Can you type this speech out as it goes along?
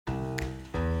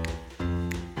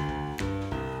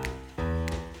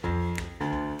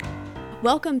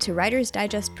Welcome to Writer's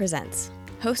Digest Presents.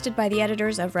 Hosted by the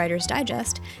editors of Writer's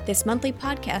Digest, this monthly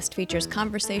podcast features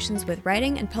conversations with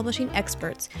writing and publishing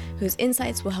experts whose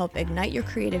insights will help ignite your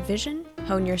creative vision,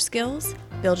 hone your skills,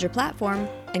 build your platform,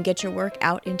 and get your work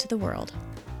out into the world.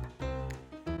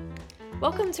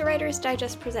 Welcome to Writer's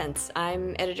Digest Presents.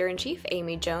 I'm Editor-in-Chief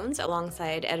Amy Jones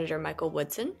alongside Editor Michael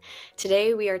Woodson.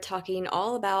 Today we are talking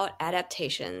all about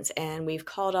adaptations, and we've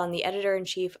called on the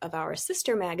Editor-in-Chief of our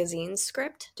sister magazine,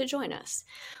 Script, to join us.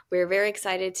 We're very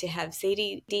excited to have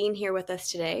Sadie Dean here with us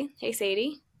today. Hey,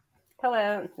 Sadie.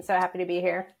 Hello. I'm so happy to be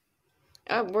here.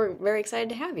 We're very excited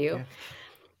to have you.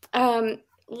 Yeah.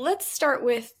 Let's start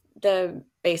with the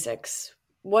basics.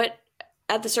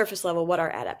 At the surface level, what are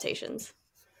adaptations?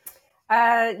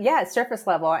 Surface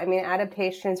level. I mean,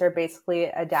 adaptations are basically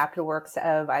adapted works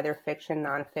of either fiction,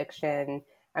 nonfiction.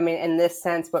 I mean, in this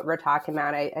sense, what we're talking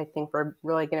about, I think we're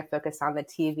really going to focus on the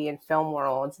TV and film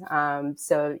world.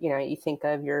 So, you think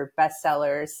of your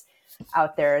bestsellers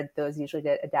out there, those usually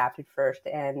get adapted first.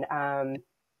 And,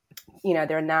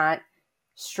 they're not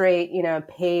straight,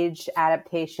 page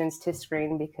adaptations to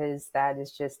screen because that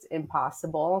is just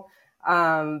impossible.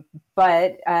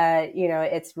 But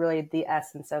it's really the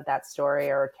essence of that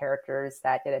story or characters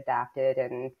that get adapted,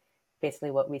 and basically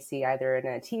what we see either in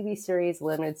a TV series,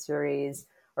 limited series,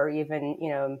 or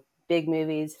even, big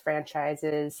movies,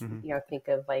 franchises, think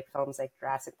of like films like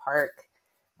Jurassic Park,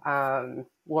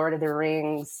 Lord of the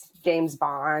Rings, James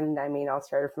Bond. I mean, all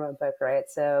started from a book, right?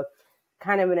 So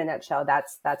kind of in a nutshell,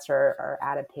 that's our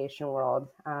adaptation world.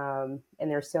 And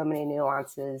there's so many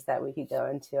nuances that we could go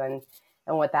into and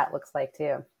what that looks like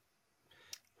too.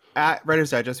 At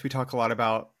Writer's Digest, we talk a lot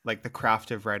about like the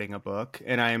craft of writing a book.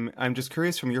 And I'm just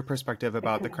curious from your perspective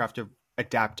about the craft of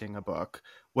adapting a book.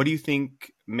 What do you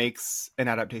think makes an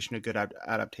adaptation a good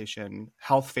adaptation?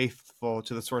 How faithful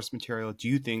to the source material do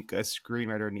you think a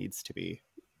screenwriter needs to be?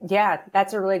 Yeah,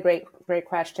 that's a really great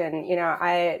question.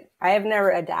 I have never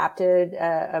adapted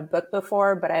a book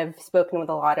before, but I've spoken with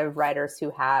a lot of writers who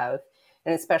have.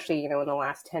 And especially, in the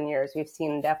last 10 years, we've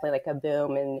seen definitely like a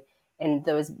boom in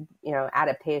those,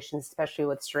 adaptations, especially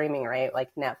with streaming, right? Like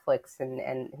Netflix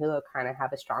and Hulu kind of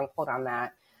have a strong hold on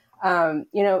that.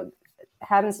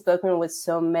 Having spoken with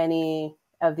so many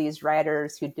of these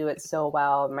writers who do it so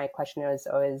well, my question is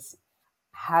always,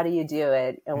 how do you do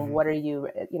it? And what are you,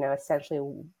 essentially,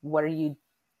 what are you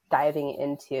diving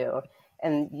into?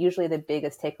 And usually the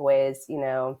biggest takeaway is,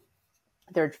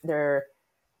 they're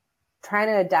trying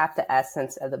to adapt the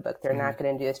essence of the book. They're not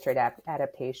going to do a straight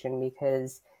adaptation,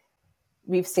 because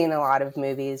we've seen a lot of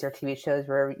movies or TV shows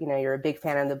where, you're a big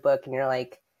fan of the book and you're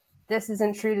like, this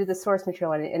isn't true to the source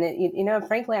material. And it,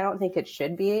 frankly, I don't think it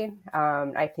should be.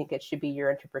 I think it should be your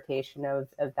interpretation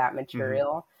of that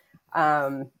material.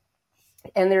 And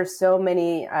there's so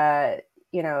many,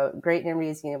 great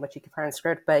interviews, what you can find in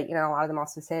Script, but, a lot of them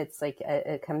also say it's like,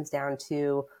 it comes down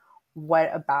to what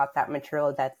about that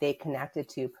material that they connected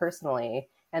to personally.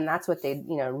 And that's what they,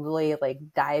 really like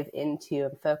dive into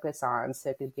and focus on.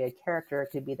 So it could be a character,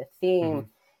 it could be the theme,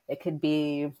 it could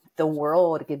be the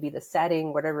world, it could be the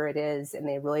setting, whatever it is. And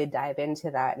they really dive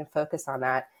into that and focus on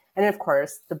that. And of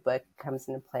course, the book comes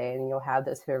into play and you'll have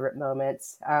those favorite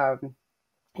moments. A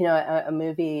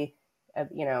movie,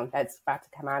 that's about to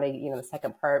come out of, the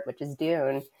second part, which is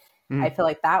Dune. I feel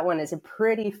like that one is a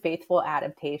pretty faithful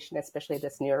adaptation, especially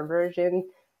this newer version.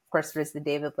 Of course, there's the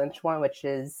David Lynch one, which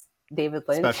is David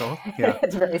Lynch. Special, yeah.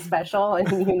 It's very special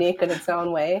and unique in its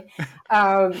own way.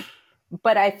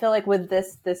 But I feel like with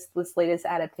this latest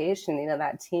adaptation,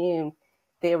 that team,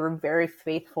 they were very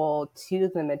faithful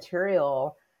to the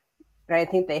material. And I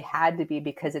think they had to be,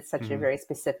 because it's such a very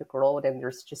specific world and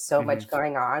there's just so much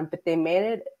going on. But they made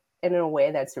it in a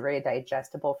way that's very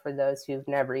digestible for those who've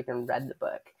never even read the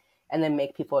book. And then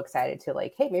make people excited to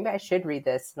like, hey, maybe I should read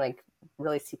this and like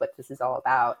really see what this is all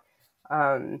about.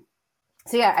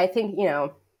 So yeah, I think,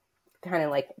 kind of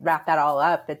like wrap that all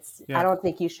up. I don't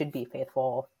think you should be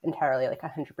faithful entirely, like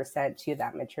 100% to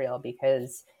that material,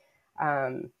 because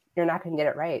you're not going to get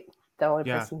it right. The only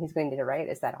person who's going to get it right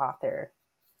is that author.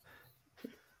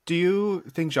 Do you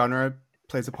think genre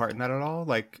plays a part in that at all?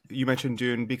 Like you mentioned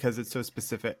Dune because it's so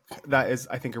specific. That is,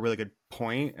 I think, a really good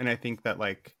point. And I think that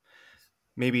like,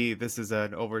 maybe this is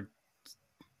an over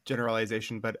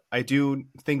generalization, but I do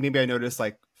think maybe I noticed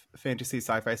like fantasy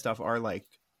sci-fi stuff are like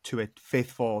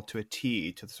faithful to a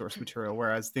T to the source material,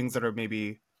 whereas things that are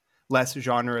maybe less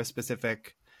genre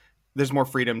specific, there's more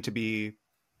freedom to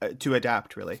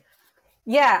adapt, really.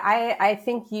 Yeah, I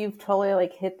think you've totally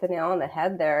like hit the nail on the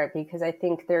head there, because I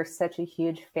think there's such a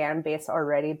huge fan base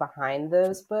already behind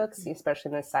those books,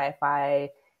 especially in the sci-fi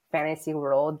fantasy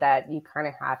world, that you kind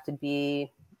of have to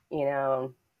be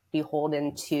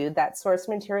beholden to that source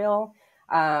material.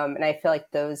 And I feel like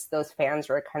those fans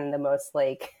are kind of the most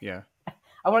like, yeah.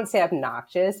 I wouldn't say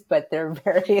obnoxious, but they're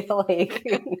very like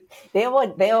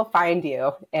they'll find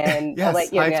you and yes,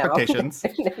 let you high know. expectations.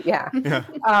 Yeah.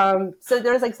 So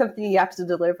there's like something you have to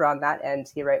deliver on that end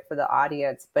to right for the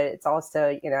audience, but it's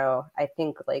also, I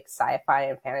think like sci-fi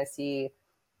and fantasy,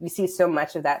 you see so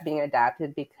much of that being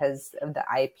adapted because of the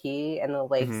IP and the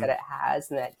legs that it has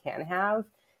and that it can have,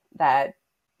 that,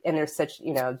 and there's such,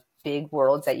 big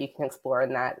worlds that you can explore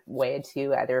in that way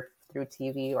too, either through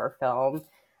TV or film.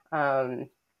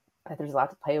 There's a lot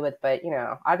to play with, but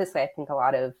obviously I think a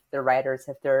lot of the writers,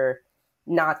 if they're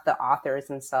not the authors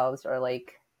themselves, are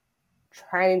like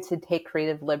trying to take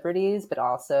creative liberties, but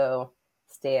also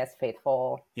stay as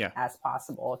faithful as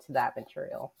possible to that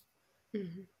material.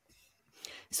 Mm-hmm.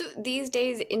 So these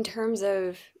days, in terms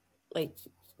of like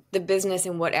the business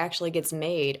and what actually gets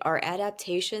made, are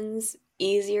adaptations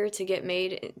easier to get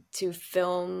made to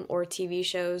film or TV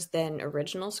shows than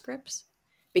original scripts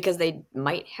because they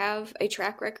might have a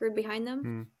track record behind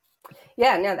them?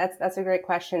 Yeah, no, that's a great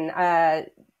question. I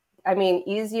mean,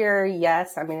 easier,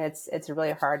 yes. I mean, it's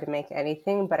really hard to make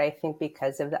anything, but I think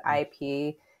because of the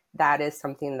IP, that is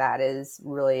something that is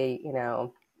really,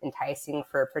 enticing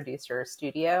for a producer or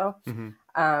studio.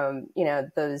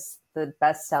 The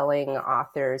best-selling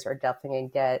authors are definitely going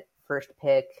to get first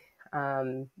pick,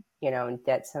 and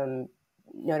get some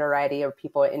notoriety or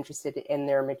people interested in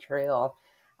their material.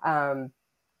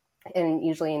 And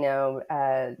usually,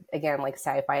 again, like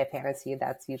sci-fi fantasy,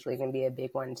 that's usually going to be a big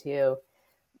one too.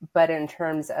 But in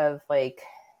terms of like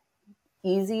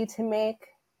easy to make,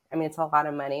 I mean, it's a lot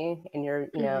of money and you're,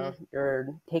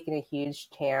 you're taking a huge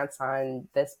chance on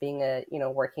this being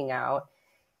working out.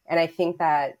 And I think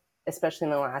that, especially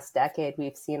in the last decade,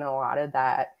 we've seen a lot of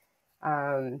that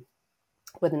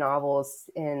with novels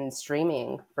in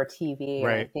streaming for TV.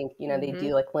 Right. And I think, they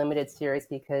do like limited series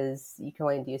because you can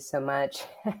only do so much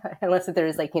unless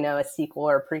there's like, a sequel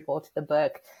or a prequel to the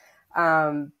book.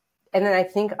 And then I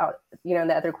think,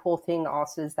 the other cool thing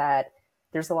also is that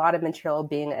there's a lot of material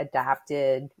being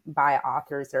adapted by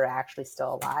authors that are actually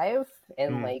still alive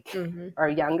and are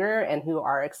younger and who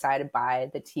are excited by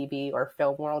the TV or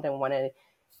film world and want to,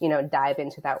 dive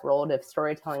into that world of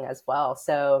storytelling as well.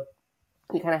 So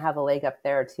you kind of have a leg up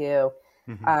there too.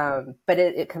 But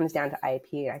it comes down to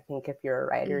IP. I think if you're a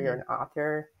writer, you're an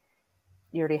author,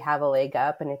 you already have a leg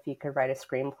up. And if you could write a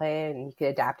screenplay and you could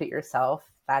adapt it yourself,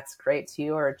 that's great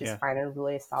too. Or just find a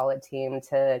really solid team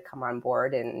to come on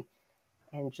board and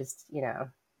just,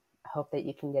 hope that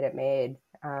you can get it made.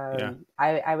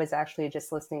 I was actually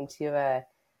just listening to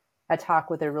a talk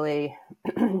with a really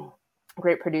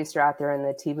great producer out there in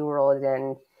the TV world.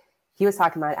 And he was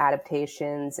talking about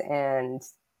adaptations and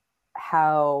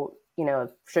how,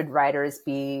 should writers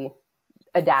be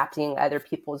adapting other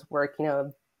people's work,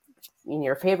 in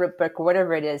your favorite book or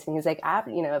whatever it is. And he's like,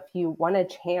 if you want a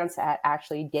chance at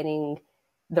actually getting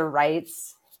the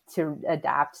rights to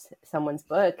adapt someone's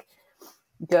book,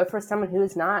 go for someone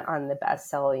who's not on the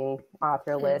best-selling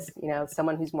author list,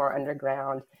 someone who's more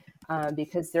underground,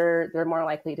 because they're more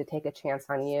likely to take a chance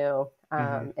on you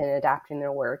in adapting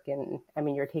their work. And I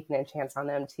mean, you're taking a chance on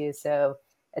them too. So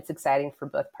it's exciting for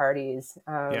both parties.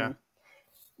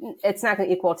 It's not going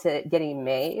to equal to getting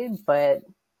made, but,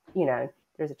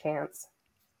 there's a chance.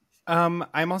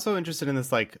 I'm also interested in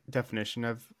this like definition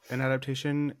of an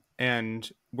adaptation, and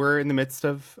we're in the midst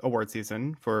of award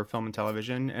season for film and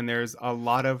television, and there's a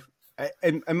lot of,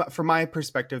 and from my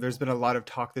perspective, there's been a lot of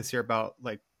talk this year about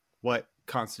like what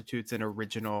constitutes an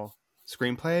original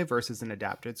screenplay versus an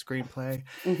adapted screenplay.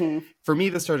 For me,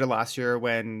 this started last year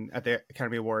when at the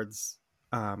Academy Awards,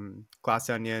 Glass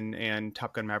Onion and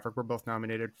Top Gun Maverick were both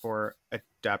nominated for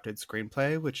adapted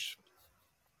screenplay, which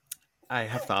I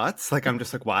have thoughts. Like, I'm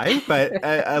just like, why? But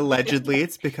allegedly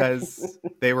it's because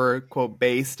they were, quote,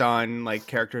 based on like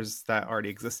characters that already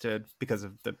existed because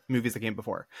of the movies that came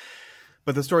before.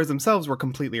 But the stories themselves were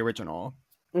completely original.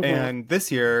 And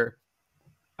this year,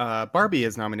 Barbie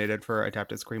is nominated for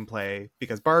adapted screenplay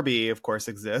because Barbie, of course,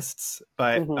 exists.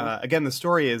 But again, the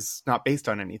story is not based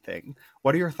on anything.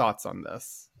 What are your thoughts on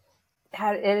this?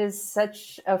 It is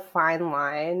such a fine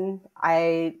line.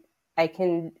 I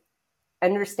can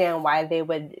understand why they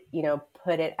would,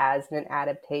 put it as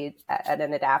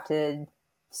an adapted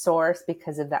source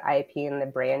because of the IP and the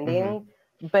branding,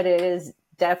 but it is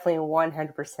definitely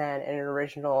 100% an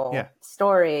original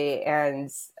story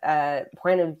and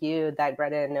point of view that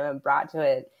Greta and Noah brought to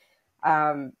it.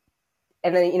 And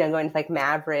then, going to like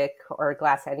Maverick or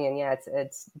Glass Onion,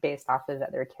 it's based off of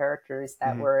other characters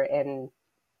that were in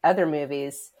other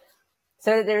movies.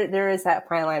 So there is that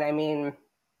fine line. I mean,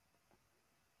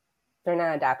 they're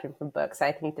not adapting from books.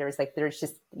 I think there's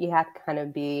just, you have to kind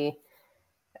of be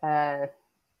very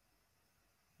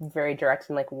direct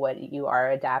in like what you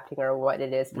are adapting or what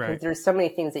it is, because there's so many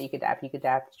things that you could adapt. You could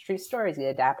adapt true stories, you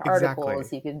could adapt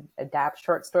articles, you could adapt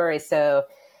short stories. So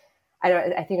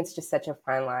I think it's just such a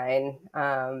fine line.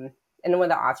 And with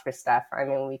the Oscar stuff, I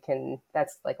mean,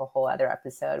 that's like a whole other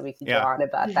episode. We could go on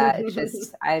about that. It's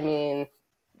just, I mean,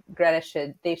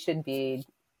 they should be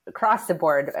across the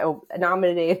board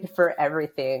nominated for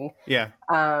everything. Yeah.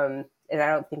 And I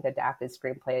don't think adapted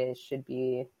screenplays should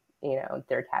be,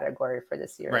 their category for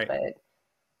this year, but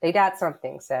they got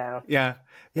something. So yeah.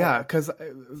 Because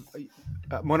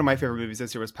one of my favorite movies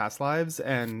this year was Past Lives,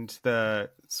 and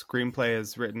the screenplay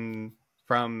is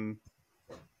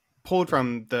pulled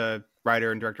from the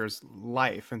writer and director's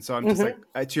life. And so I'm just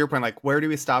like, to your point, like, where do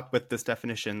we stop with this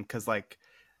definition? Because like,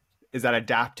 is that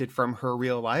adapted from her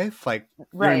real life? Like, you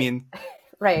know what I mean?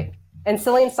 Right. And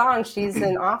Celine Song, she's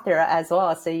an author as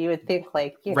well. So you would think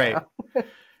like, you know.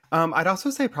 I'd also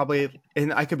say probably,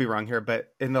 and I could be wrong here,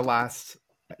 but in the last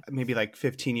maybe like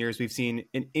 15 years, we've seen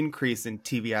an increase in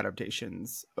TV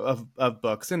adaptations of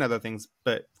books and other things,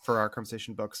 but for our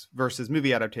conversation, books versus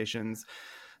movie adaptations,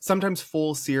 sometimes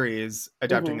full series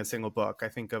adapting a single book. I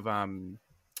think of,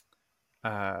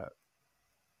 oh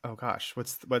gosh,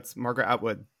 what's Margaret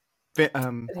Atwood?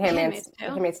 Handmaid's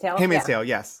Tale. Handmaid's Tale,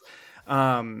 yes.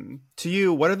 To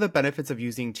you, what are the benefits of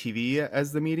using TV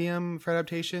as the medium for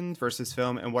adaptation versus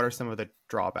film, and what are some of the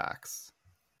drawbacks?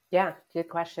 Yeah, good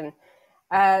question.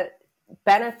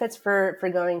 Benefits for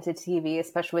going to TV,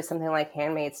 especially with something like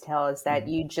Handmaid's Tale, is that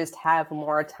you just have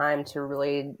more time to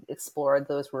really explore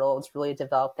those worlds, really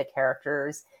develop the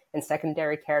characters and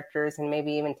secondary characters, and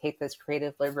maybe even take those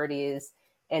creative liberties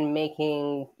and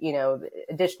making,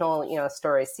 additional,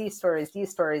 stories, C stories, D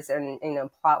stories, and,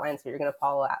 plot lines that you're going to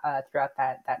follow throughout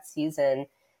that season,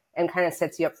 and kind of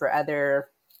sets you up for other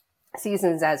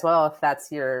seasons as well, if that's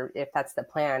the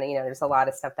plan. There's a lot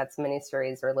of stuff that's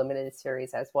miniseries or limited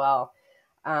series as well.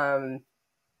 I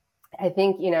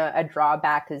think, a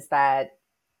drawback is that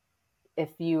if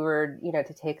you were,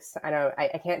 to take,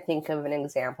 I can't think of an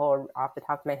example off the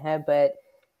top of my head, but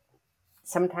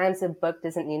sometimes a book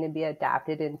doesn't need to be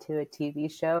adapted into a TV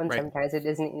show, and sometimes it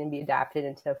doesn't need to be adapted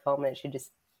into a film, and it should just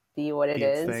be what it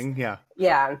is. Thing. Yeah.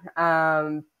 Yeah.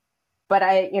 But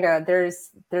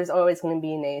there's always going to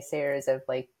be naysayers of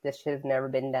like, this should have never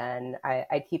been done.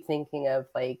 I keep thinking of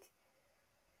like,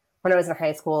 when I was in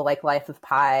high school, like Life of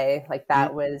Pi, like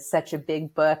that was such a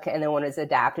big book. And then when it was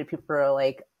adapted, people were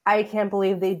like, I can't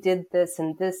believe they did this,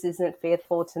 and this isn't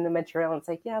faithful to the material. And it's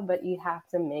like, yeah, but you have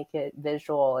to make it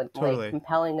visual and like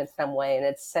compelling in some way. And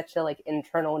it's such a like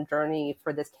internal journey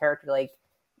for this character. Like,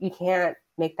 you can't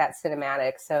make that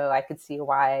cinematic. So I could see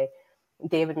why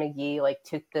David McGee like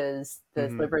took those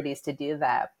liberties to do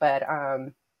that. But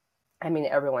I mean,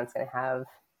 everyone's going to have,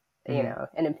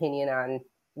 an opinion on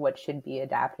what should be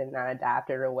adapted and not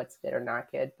adapted, or what's good or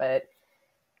not good. But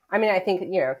I mean, I think,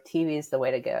 TV is the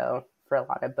way to go for a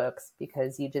lot of books,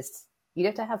 because you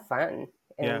get to have fun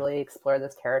and really explore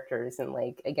those characters. And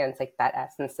like, again, it's like that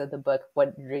essence of the book.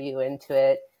 What drew you into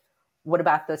it? What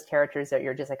about those characters that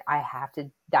you're just like, I have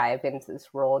to dive into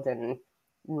this world and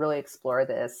really explore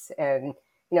this? And,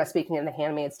 speaking of The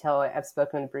Handmaid's Tale, I've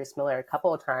spoken to Bruce Miller a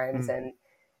couple of times, and,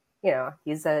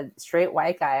 he's a straight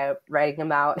white guy writing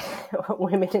about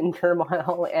women in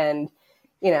turmoil. And,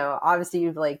 obviously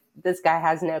you've like, this guy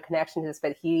has no connection to this,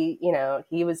 but he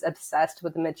was obsessed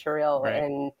with the material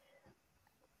and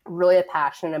really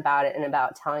passionate about it and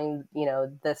about telling,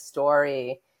 the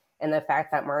story. And the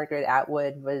fact that Margaret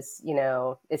Atwood was,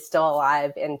 is still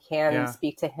alive and can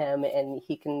speak to him, and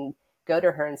he can go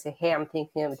to her and say, hey, I'm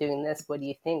thinking of doing this. What do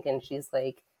you think? And she's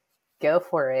like, go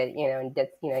for it. And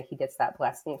he gets that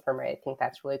blessing from her. I think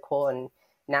that's really cool. And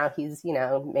now he's,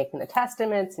 making the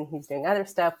testaments, and he's doing other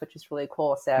stuff, which is really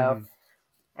cool. So,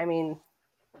 I mean,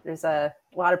 there's a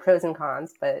lot of pros and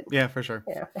cons, but yeah, for sure.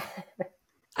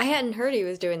 I hadn't heard he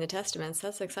was doing the testaments.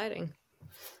 That's exciting.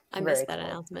 I missed that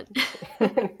announcement.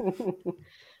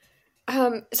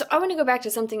 So I want to go back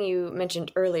to something you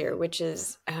mentioned earlier, which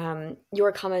is you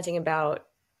were commenting about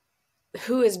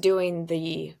who is doing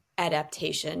the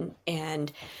adaptation,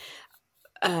 and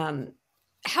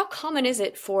how common is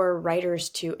it for writers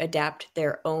to adapt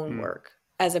their own work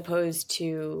as opposed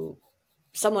to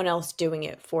someone else doing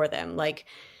it for them? Like,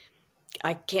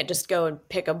 I can't just go and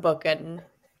pick a book and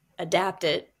adapt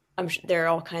it. I'm sure there are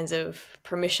all kinds of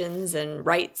permissions and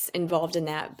rights involved in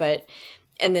that.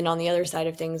 And then on the other side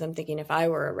of things, I'm thinking, if I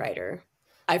were a writer,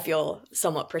 I feel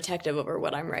somewhat protective over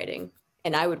what I'm writing,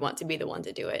 and I would want to be the one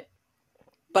to do it.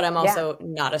 but I'm Yeah. also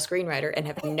not a screenwriter and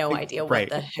have no idea what Right.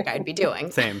 the heck I'd be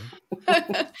doing. Same.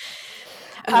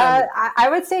 I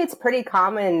would say it's pretty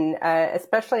common,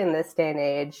 especially in this day and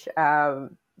age,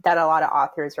 that a lot of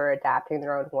authors are adapting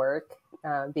their own work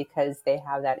because they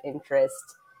have that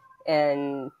interest.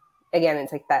 And again,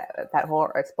 it's like that whole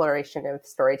exploration of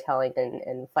storytelling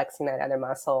and flexing that other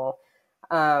muscle.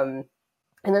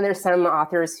 And then there's some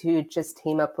authors who just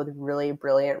team up with really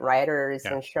brilliant writers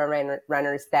and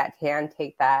showrunners that can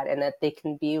take that, and that they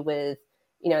can be with,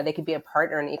 they could be a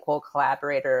partner and equal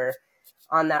collaborator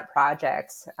on that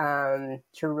project, to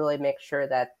really make sure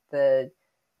that the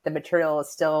material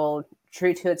is still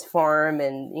true to its form,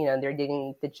 and they're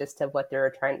getting the gist of what the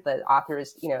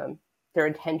authors, their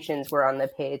intentions were on the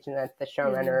page, and that the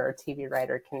showrunner or TV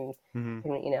writer can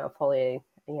fully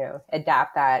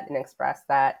adapt that and express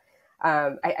that.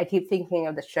 I keep thinking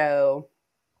of the show.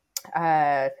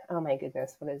 Oh my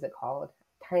goodness, what is it called?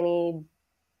 Tiny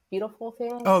Beautiful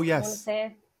Things. Oh I want to yes.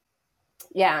 say.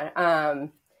 Yeah.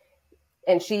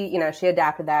 And she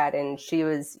adapted that, and she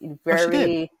was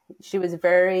very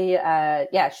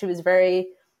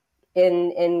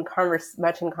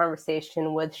much in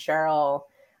conversation with Cheryl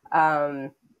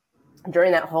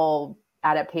during that whole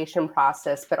adaptation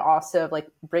process, but also like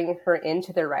bringing her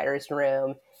into the writer's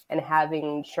room and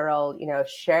having Cheryl,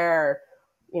 share,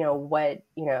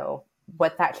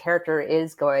 what that character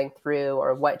is going through,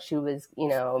 or what she was,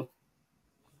 what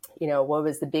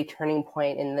was the big turning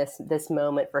point in this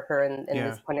moment for her in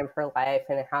this point of her life,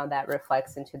 and how that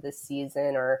reflects into this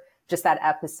season or just that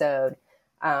episode.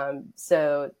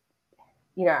 So,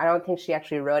 I don't think she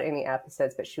actually wrote any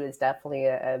episodes, but she was definitely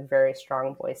a very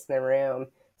strong voice in the room.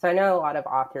 So I know a lot of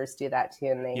authors do that too,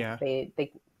 and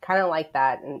they kind of like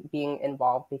that and being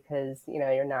involved, because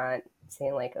you're not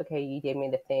saying like, okay, you gave me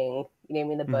the thing, you gave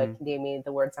me the book, you gave me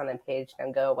the words on the page, now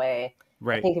go away.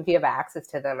 Right. I think if you have access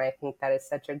to them, I think that is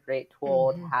such a great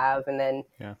tool to have. And then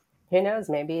who knows,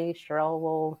 maybe Cheryl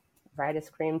will write a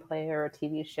screenplay or a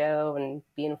TV show and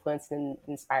be influenced and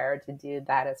inspired to do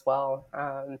that as well.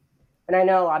 And I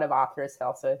know a lot of authors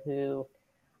also who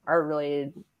are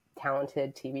really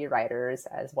talented TV writers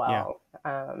as well.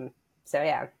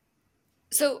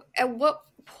 So at what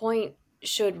point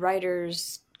should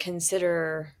writers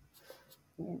consider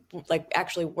like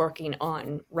actually working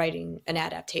on writing an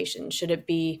adaptation? Should it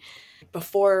be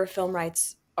before film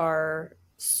rights are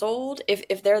sold,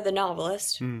 if they're the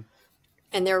novelist and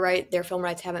their film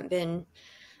rights haven't been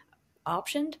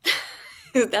optioned?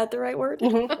 Is that the right word?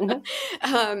 Would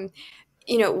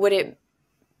it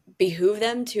behoove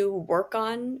them to work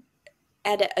on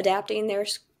adapting their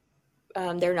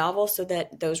novel so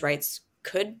that those rights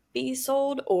could be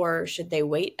sold, or should they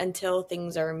wait until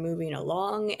things are moving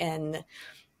along and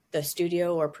the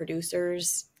studio or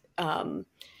producers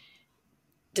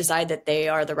decide that they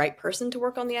are the right person to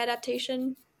work on the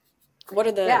adaptation? What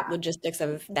are the logistics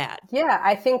of that? Yeah,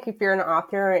 I think if you're an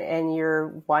author and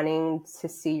you're wanting to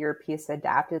see your piece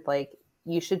adapted, like,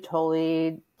 you should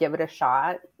totally give it a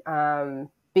shot,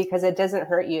 because it doesn't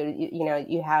hurt you.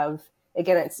 You have,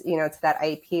 again, it's that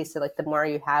IP. So like the more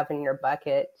you have in your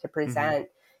bucket to present,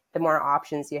 the more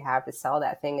options you have to sell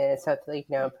that thing. And so if like,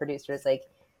 producers like,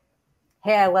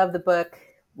 hey, I love the book,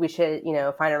 we should,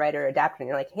 find a writer to adapt it. And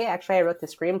you're like, hey, actually I wrote the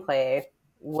screenplay.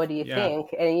 What do you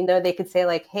think? And, they could say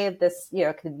like, hey, this,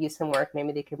 could use some work.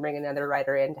 Maybe they could bring another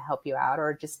writer in to help you out,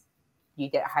 or just you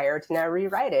get hired to now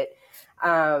rewrite it.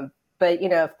 But,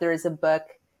 if there's a book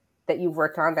that you've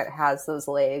worked on that has those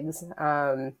legs,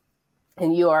 and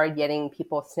you are getting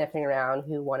people sniffing around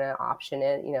who want to option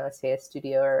it, say a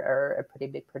studio or a pretty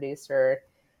big producer,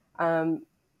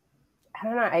 I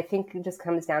don't know. I think it just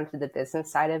comes down to the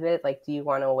business side of it. Like, do you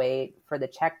want to wait for the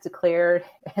check to clear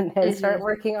and then start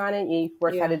working on it? You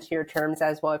work out into your terms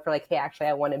as well. If you're like, hey, actually,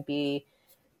 I want to be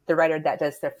the writer that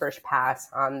does the first pass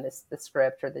on the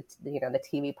script or the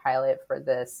TV pilot for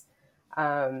this.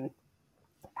 I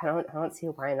don't see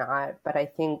why not. But I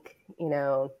think,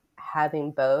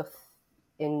 having both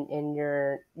in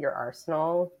your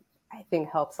arsenal, I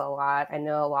think helps a lot. I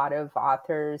know a lot of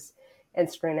authors and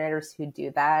screenwriters who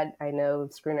do that. I know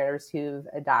screenwriters who've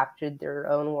adapted their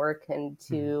own work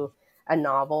into a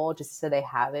novel just so they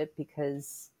have it,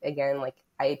 because again, like,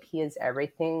 IP is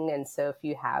everything. And so if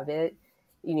you have it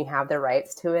and you have the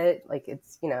rights to it, like,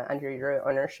 it's, under your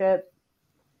ownership,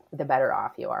 the better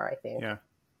off you are, I think. Yeah.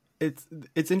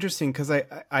 It's interesting because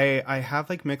I have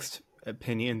like mixed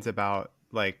opinions about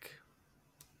like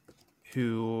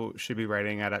who should be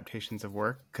writing adaptations of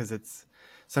work, because it's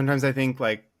sometimes I think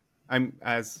like I'm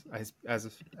as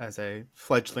a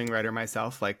fledgling writer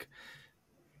myself, like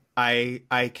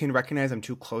I can recognize I'm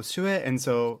too close to it, and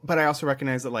so, but I also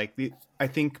recognize that like I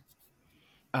think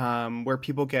where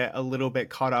people get a little bit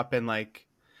caught up in like,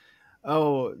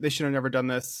 oh, they should have never done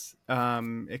this,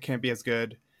 it can't be as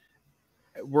good.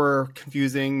 We're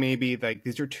confusing maybe like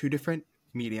these are two different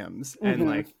mediums, and Mm-hmm.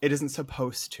 like it isn't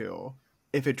supposed to.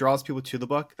 If it draws people to the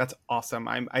book, that's awesome.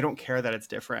 I don't care that it's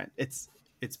different. It's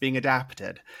being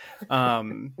adapted.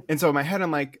 And so in my head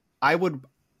I'm like, I don't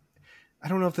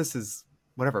know if this is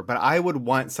whatever, but I would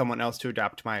want someone else to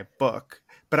adapt my book,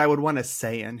 but I would want a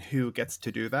say in who gets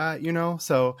to do that, you know?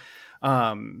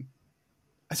 Um,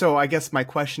 so I guess my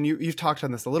question, you've talked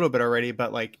on this a little bit already,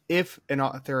 but like if an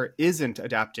author isn't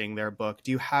adapting their book,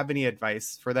 do you have any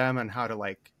advice for them on how to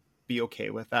like be okay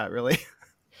with that, really?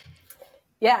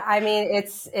 Yeah, I mean,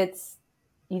 it's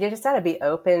you just got to be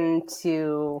open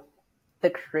to the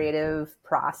creative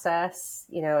process.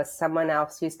 You know, someone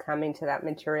else who's coming to that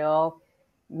material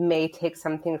may take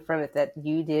something from it that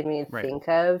you didn't even Right. think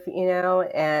of, you know,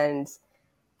 and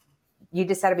you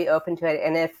just got to be open to it.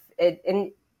 And if it,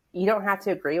 and you don't have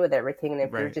to agree with everything. And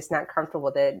if you're Right. just not comfortable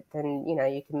with it, then, you know,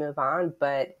 you can move on.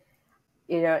 But,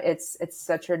 you know, it's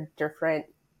such a different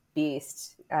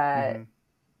beast Mm-hmm.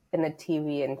 in the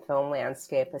TV and film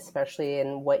landscape, especially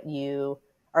in what you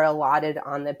are allotted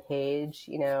on the page.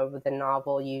 You know, with a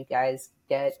novel, you guys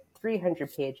get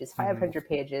 300 pages, Mm-hmm. 500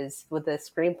 pages. With a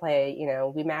screenplay, you know,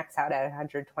 we max out at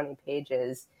 120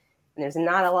 pages. And there's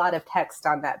not a lot of text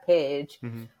on that page.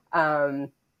 Mm-hmm.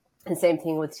 And same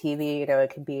thing with TV, you know,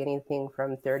 it could be anything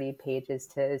from 30 pages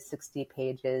to 60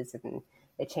 pages, and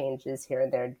it changes here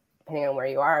and there depending on where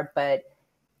you are. But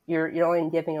you're only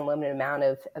giving a limited amount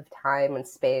of time and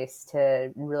space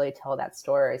to really tell that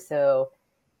story. So,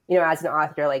 you know, as an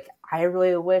author, like, I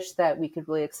really wish that we could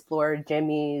really explore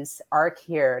Jimmy's arc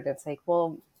here. And it's like,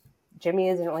 well, Jimmy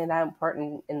isn't really that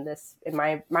important in this, in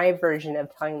my version of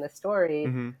telling the story.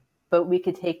 Mm-hmm. But we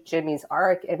could take Jimmy's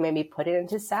arc and maybe put it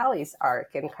into Sally's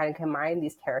arc and kind of combine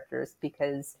these characters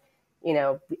because, you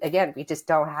know, again, we just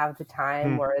don't have the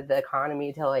time or the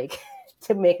economy to like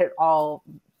to make it all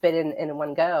fit in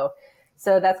one go.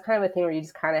 So that's kind of a thing where you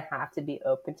just kind of have to be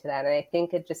open to that. And I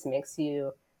think it just makes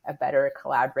you a better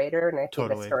collaborator. And I think a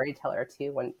Totally. storyteller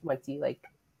too, once you like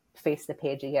face the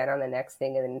page again on the next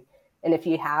thing. And if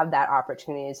you have that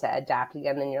opportunity to adapt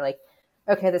again, then you're like,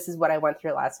 okay, this is what I went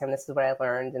through last time. This is what I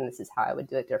learned, and this is how I would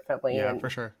do it differently. Yeah, and for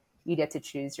sure. You get to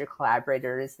choose your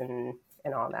collaborators and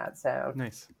all that. So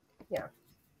Nice. yeah.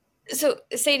 So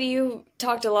Sadie, you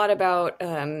talked a lot about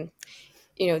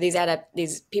you know,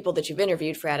 these people that you've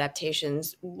interviewed for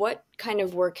adaptations. What kind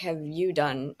of work have you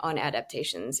done on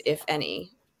adaptations, if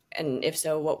any? And if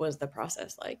so, what was the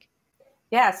process like?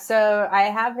 Yeah, so I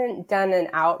haven't done an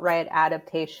outright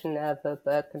adaptation of a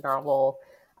book, a novel.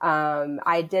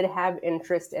 I did have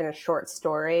interest in a short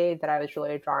story that I was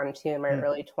really drawn to in my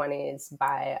early 20s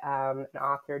by an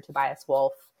author, Tobias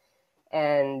Wolff.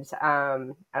 And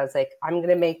I was like, I'm going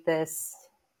to make this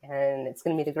and it's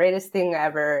going to be the greatest thing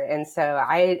ever. And so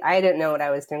I didn't know what I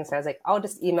was doing. So I was like, I'll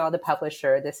just email the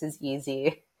publisher. This is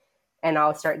easy. And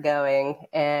I'll start going.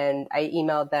 And I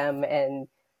emailed them and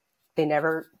they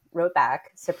never wrote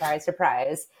back. Surprise,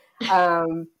 surprise.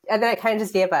 And then I kind of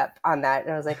just gave up on that.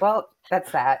 And I was like, well,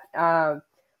 that's that. But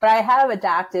I have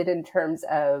adapted in terms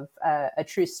of a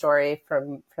true story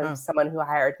from someone who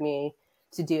hired me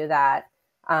to do that.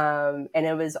 And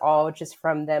it was all just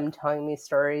from them telling me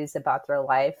stories about their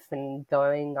life and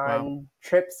going on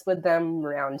trips with them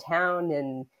around town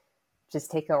and just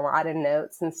taking a lot of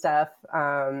notes and stuff.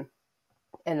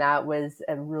 And that was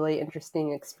a really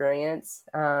interesting experience.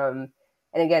 And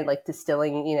again, like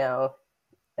distilling, you know,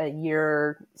 a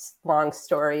year-long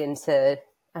story into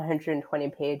 120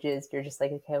 pages, you're just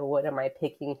like, okay, what am I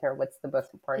picking here? What's the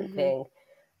most important thing?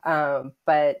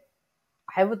 But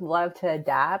I would love to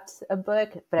adapt a book,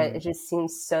 but it just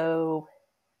seems so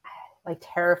like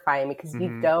terrifying because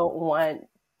you don't want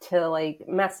to like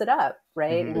mess it up,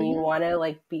 right? And you want to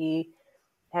like be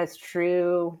as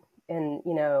true and,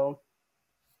 you know,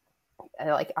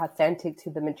 like authentic to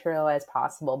the material as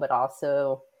possible, but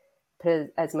also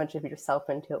put as much of yourself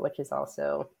into it, which is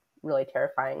also really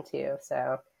terrifying too.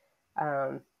 So,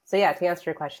 so yeah, to answer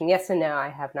your question, yes and no, I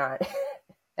have not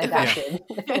adapted.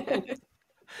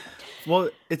 Well,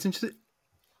 it's interesting.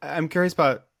 I'm curious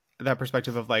about that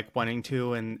perspective of like wanting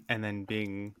to and then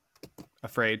being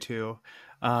afraid to,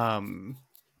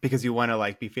 because you want to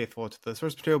like be faithful to the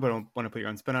source material, but don't want to put your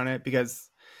own spin on it. Because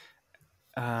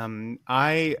I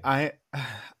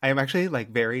am actually like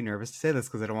very nervous to say this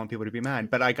because I don't want people to be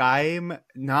mad, but like I'm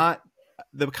not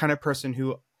the kind of person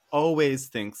who always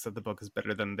thinks that the book is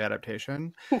better than the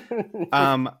adaptation.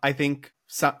 I think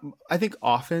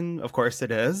often, of course,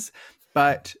 it is.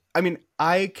 But I mean,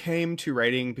 I came to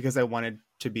writing because I wanted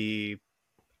to be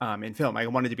in film. I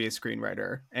wanted to be a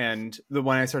screenwriter. And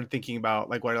when I started thinking about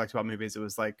like what I liked about movies, it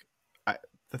was like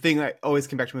the thing that always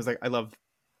came back to me was like, I love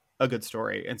a good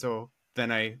story. And so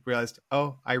then I realized,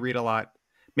 oh, I read a lot.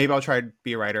 Maybe I'll try to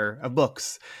be a writer of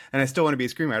books, and I still want to be a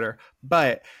screenwriter.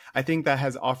 But I think that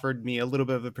has offered me a little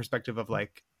bit of a perspective of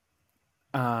like,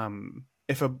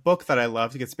 if a book that I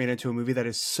loved gets made into a movie that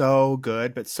is so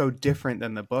good, but so different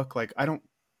than the book, like I don't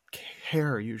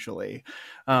care usually.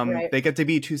 Right. They get to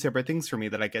be two separate things for me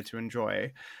that I get to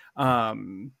enjoy.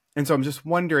 And so I'm just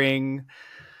wondering,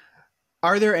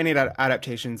 are there any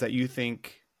adaptations that you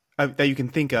think that you can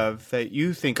think of that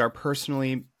you think are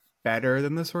personally better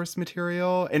than the source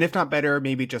material, and if not better,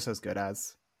 maybe just as good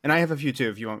as? And I have a few too,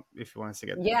 if you want us to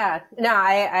get. Yeah, no,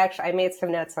 I actually I made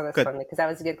some notes on this Good. one because that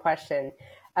was a good question.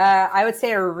 I would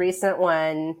say a recent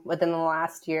one within the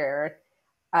last year,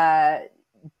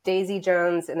 Daisy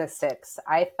Jones and the Six.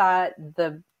 I thought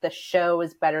the show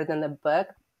was better than the book,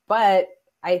 but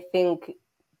I think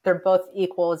they're both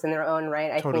equals in their own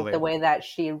right. I Totally. think the way that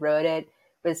she wrote it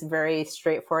was very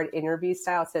straightforward interview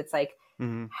style. So it's like,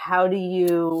 how do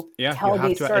you tell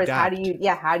these stories? Adapt.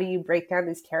 How do you break down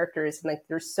these characters? And like,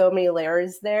 there's so many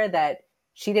layers there that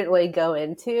she didn't really go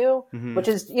into, which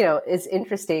is, is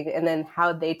interesting. And then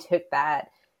how they took that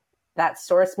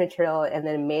source material and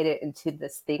then made it into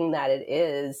this thing that it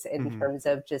is in terms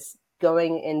of just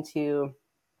going into,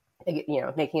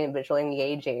 making it visually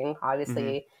engaging,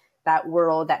 obviously that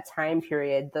world, that time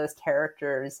period, those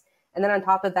characters. And then on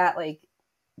top of that, like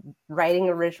writing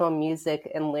original music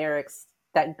and lyrics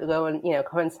that go and,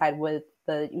 coincide with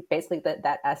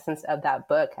that essence of that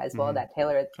book as well, that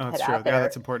Taylor put out there. Yeah,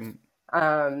 that's important.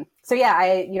 So yeah,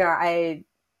 I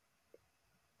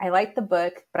like the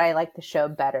book, but I like the show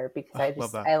better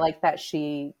because I like that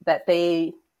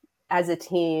they, as a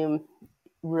team,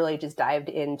 really just dived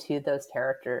into those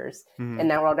characters in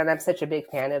that world. And I'm such a big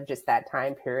fan of just that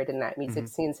time period and that music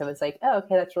scene. So it's like, oh,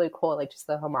 okay, that's really cool. Like just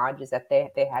the homages that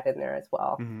they had in there as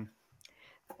well.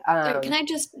 Can I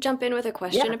just jump in with a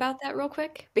question about that real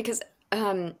quick? Because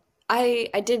I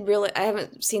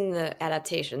haven't seen the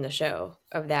adaptation, the show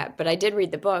of that, but I did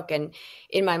read the book, and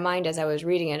in my mind as I was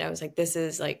reading it, I was like, this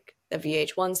is like a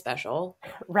VH1 special.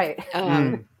 Right.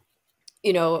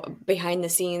 Behind the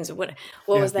scenes, what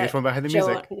was that? VH1 behind the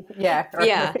music.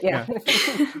 Yeah.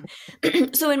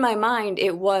 So in my mind,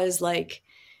 it was like,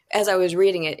 as I was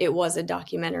reading it, it was a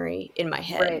documentary in my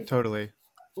head. Right. Totally.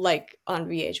 Like on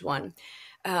VH1.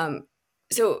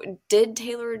 So did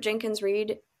Taylor Jenkins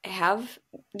Reid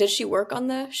did she work on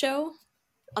the show?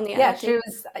 On the adaptation?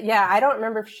 I don't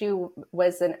remember if she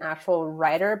was an actual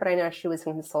writer, but I know she was a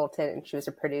consultant and she was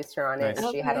a producer on it. Nice.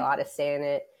 And she had a lot of say in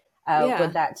it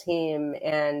with that team.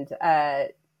 And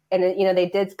they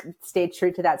did stay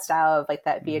true to that style of like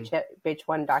that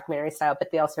VH1 documentary style,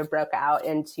 but they also broke out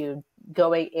into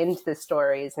going into the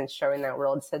stories and showing that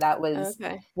world. So that was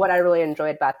what I really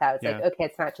enjoyed about that. It's like, okay,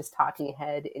 it's not just talking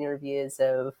head interviews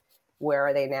of where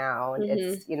are they now? And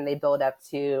it's, they build up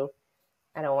to,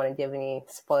 I don't want to give any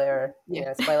spoilers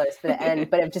for the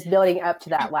end, but just building up to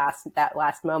that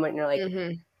last moment. And you're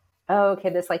like, oh,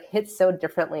 okay, this like hits so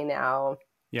differently now.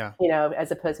 Yeah. As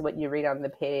opposed to what you read on the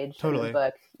page in the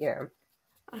book,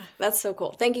 That's so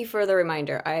cool. Thank you for the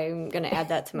reminder. I'm going to add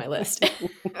that to my list.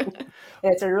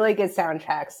 It's a really good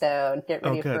soundtrack, so get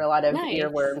ready for a lot of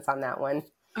earworms on that one.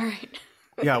 All right.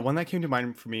 Yeah, one that came to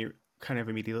mind for me kind of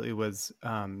immediately was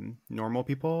Normal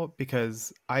People,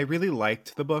 because I really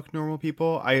liked the book Normal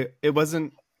People. I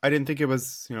didn't think it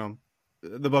was,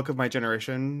 the book of my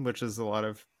generation, which is a lot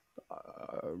of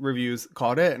reviews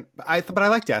called it. But I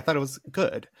liked it. I thought it was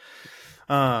good.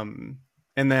 And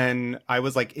then I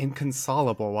was like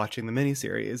inconsolable watching the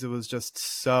miniseries. It was just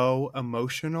so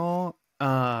emotional.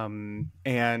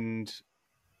 And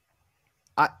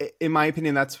in my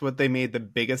opinion, that's what they made the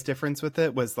biggest difference with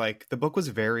it, was like the book was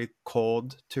very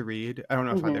cold to read. I don't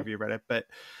know if either of you read it, but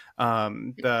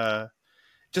the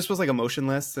just was like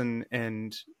emotionless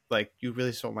and like you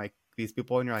really just don't like these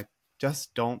people, and you're like,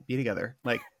 just don't be together.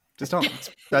 Like, just don't.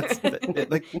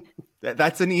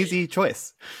 That's an easy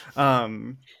choice.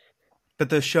 But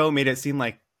the show made it seem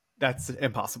like that's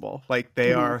impossible. Like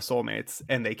they are soulmates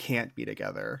and they can't be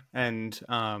together. And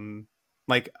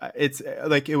it's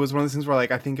like it was one of those things where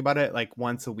like I think about it like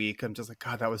once a week. I'm just like,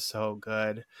 God, that was so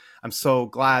good. I'm so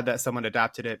glad that someone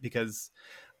adapted it, because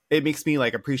it makes me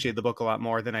like appreciate the book a lot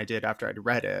more than I did after I'd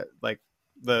read it. Like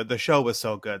the show was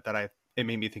so good that it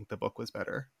made me think the book was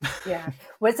better. Yeah.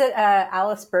 Was it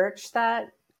Alice Birch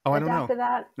that Oh, I don't know. adapted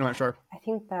that. No, I'm not sure. I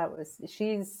think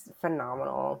she's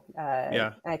phenomenal.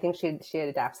 Yeah. I think she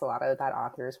adapts a lot of that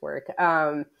author's work.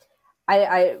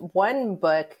 I one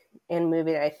book and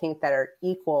movie that I think that are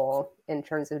equal in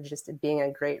terms of just being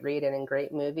a great read and a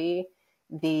great movie.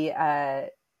 The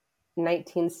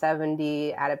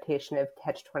 1970 adaptation of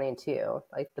Catch-22.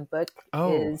 Like the book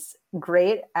is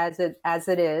great as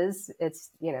it is.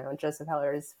 It's, Joseph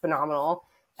Heller is phenomenal.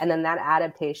 And then that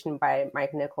adaptation by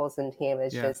Mike Nichols and team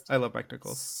is just I love Mike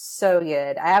Nichols. So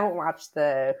good. I haven't watched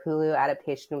the Hulu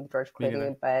adaptation with George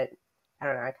Clooney, but I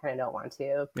don't know, I kind of don't want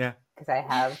to. Yeah. Because I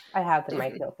have the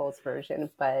Mike Nichols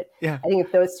version, but yeah. I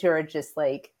think those two are just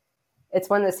like, it's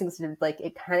one of those things that like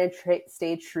it kind of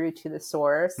stayed true to the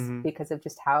source because of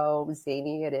just how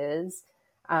zany it is.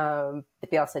 But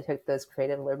they also took those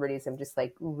creative liberties of just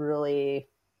like really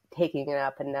taking it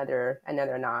up another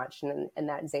notch and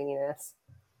that zaniness.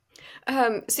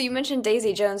 So you mentioned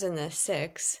Daisy Jones and the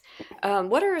Six.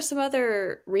 What are some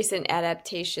other recent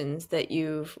adaptations that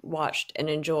you've watched and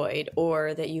enjoyed,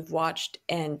 or that you've watched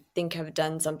and think have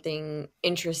done something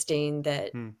interesting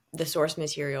that the source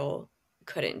material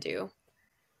couldn't do?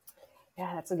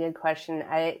 Yeah, that's a good question.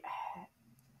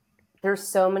 There's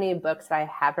so many books that I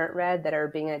haven't read that are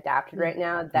being adapted right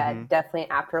now that definitely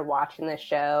after watching the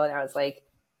show, I was like,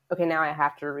 okay, now I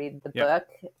have to read the book.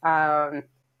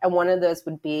 And one of those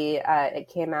would be, it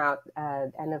came out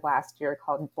end of last year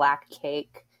called Black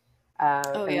Cake.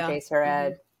 Jay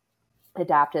Sarah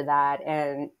adapted that.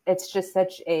 And it's just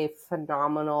such a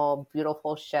phenomenal,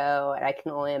 beautiful show. And I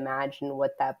can only imagine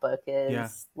what that book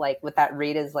is like, what that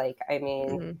read is like. I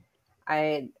mean,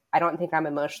 I don't think I'm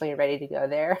emotionally ready to go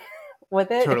there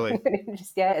with it. Totally.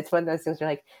 Just yet. It's one of those things where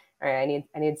like, all right,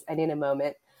 I need a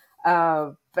moment.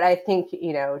 But I think,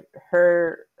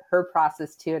 her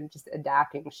process too, and just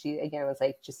adapting, she again was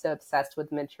like just so obsessed with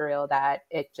the material that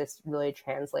it just really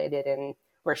translated in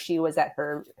where she was at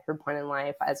her point in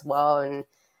life as well, and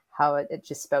how it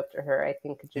just spoke to her. I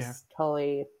think it just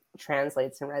totally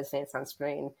translates and resonates on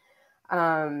screen.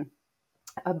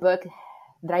 A book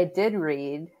that I did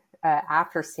read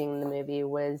after seeing the movie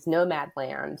was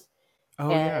Nomadland.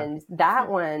 That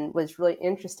one was really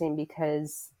interesting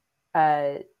because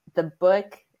the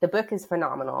book is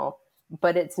phenomenal,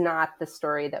 but it's not the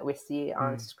story that we see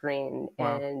on screen.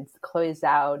 Wow. And Chloe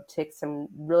Zhao takes some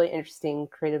really interesting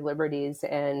creative liberties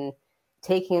and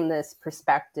taking this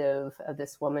perspective of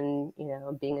this woman,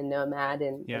 being a nomad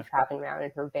and traveling around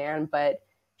in her van. But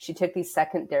she took these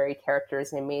secondary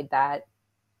characters and made that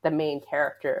the main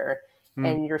character.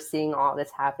 And you're seeing all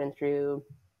this happen through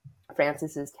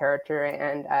Frances's character.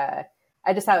 And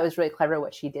I just thought it was really clever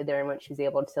what she did there and what she was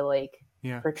able to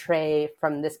portray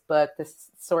from this book, this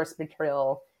source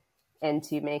material,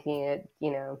 into making it,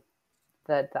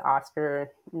 the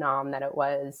Oscar nom that it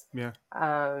was. Yeah.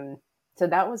 So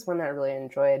that was one that I really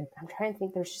enjoyed. I'm trying to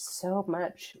think. There's just so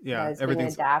much that is being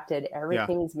adapted.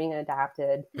 Everything's being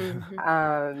adapted.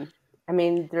 I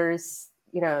mean, there's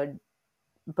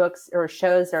books or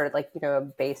shows that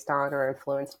are based on or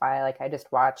influenced by. Like I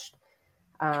just watched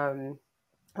Lawmen,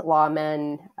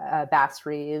 Bass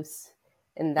Reeves.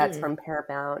 And that's from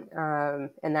Paramount.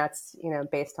 And that's,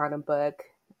 based on a book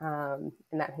in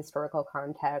that historical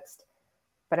context.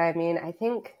 But I mean, I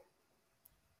think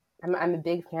I'm a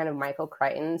big fan of Michael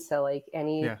Crichton. So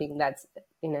anything that's,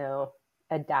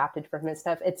 adapted from his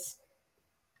stuff, I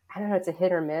don't know, it's a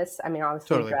hit or miss. I mean,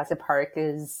 obviously Jurassic Park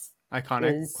is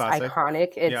iconic, classic.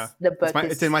 Iconic. The book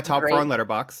it's in my top 4 on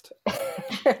Letterboxd.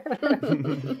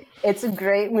 It's a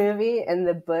great movie, and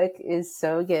the book is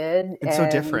so good. It's so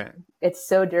different. It's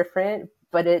so different,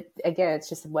 but it's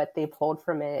just what they pulled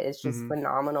from it is just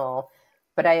phenomenal.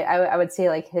 But I would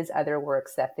say his other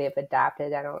works that they've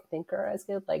adapted, I don't think are as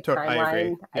good.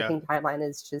 Timeline. I think Timeline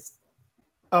is just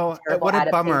what a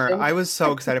bummer. I was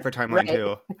so excited for Timeline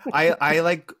too.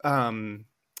 I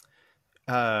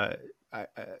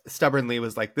stubbornly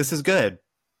was like, this is good.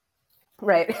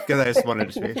 Right. Because I just wanted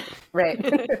it to be. Right.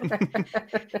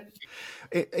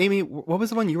 Amy, what was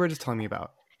the one you were just telling me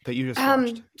about that you just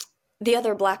watched? The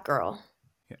Other Black Girl.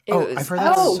 Yeah. I've heard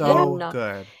that's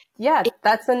good. Yeah,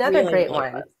 that's another really great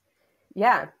one.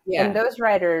 Yeah. And those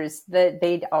writers,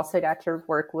 they also got to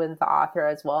work with the author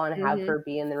as well and have her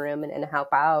be in the room and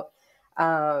help out.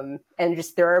 And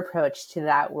just their approach to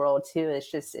that world too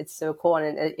it's so cool.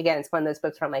 And again, it's one of those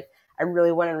books where I'm like, I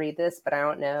really want to read this, but I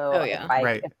don't know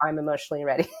if I'm emotionally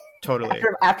ready. Totally.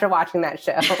 after watching that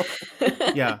show.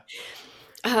 Yeah.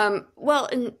 Well,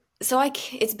 and so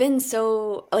it's been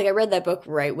so I read that book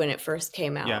right when it first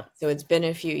came out. Yeah. So it's been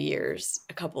a few years,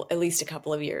 at least a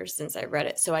couple of years since I read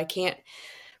it. So I can't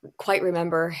quite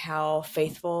remember how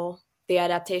faithful the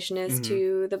adaptation is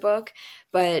to the book.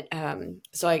 But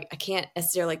so I can't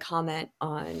necessarily comment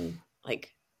on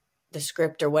like the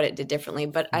script or what it did differently.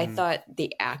 But I thought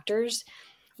the actors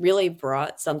really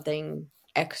brought something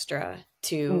extra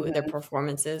to their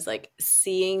performances. Like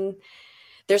seeing,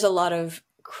 there's a lot of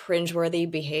cringeworthy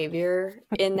behavior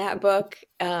in that book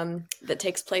that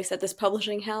takes place at this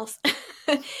publishing house.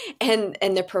 and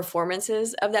the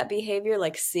performances of that behavior,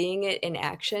 like seeing it in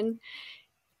action,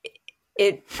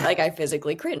 it like I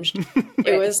physically cringed.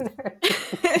 It was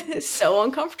so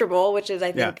uncomfortable, which is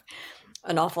I think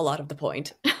an awful lot of the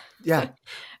point. Yeah.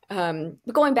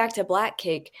 But going back to Black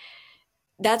Cake,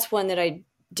 that's one that I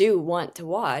do want to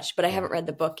watch, but I haven't read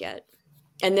the book yet.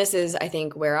 And this is, I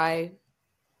think, where I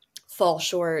fall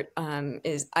short,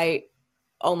 is I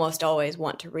almost always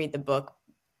want to read the book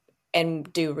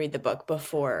and do read the book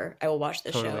before I will watch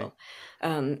the show.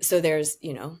 So there's,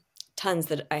 tons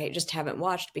that I just haven't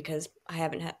watched because I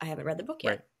haven't read the book yet.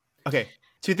 Right. Okay.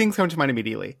 Two things come to mind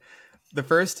immediately. The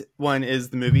first one is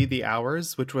the movie The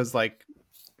Hours, which was like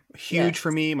huge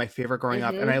for me, my favorite growing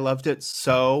up. And I loved it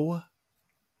so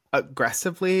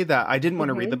aggressively that I didn't want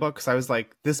to read the book because I was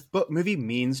like, this movie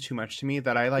means too much to me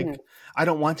that I I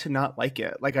don't want to not like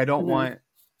it. Like I don't want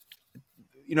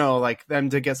like them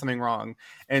to get something wrong.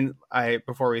 And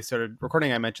before we started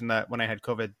recording, I mentioned that when I had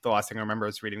COVID, the last thing I remember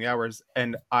was reading The Hours.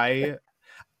 And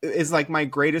is like my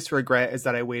greatest regret is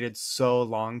that I waited so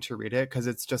long to read it because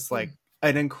it's just like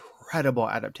an incredible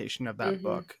adaptation of that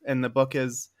book. And the book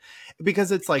is,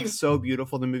 because it's like so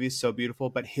beautiful, the movie is so beautiful,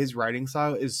 but his writing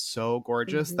style is so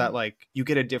gorgeous that like you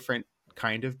get a different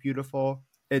kind of beautiful.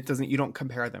 You don't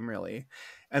compare them really.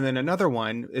 And then another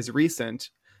one is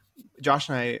recent. Josh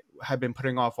and I have been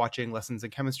putting off watching Lessons in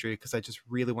Chemistry because I just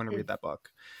really want to read that book.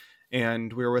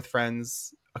 And we were with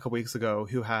friends a couple weeks ago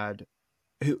who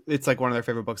it's like one of their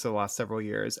favorite books of the last several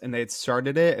years. And they had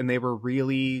started it and they were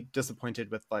really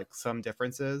disappointed with like some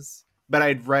differences. But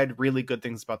I'd read really good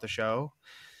things about the show.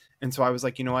 And so I was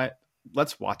like, you know what?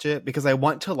 Let's watch it because I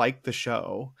want to like the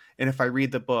show. And if I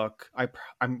read the book,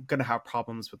 I'm going to have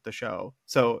problems with the show.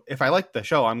 So if I like the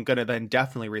show, I'm going to then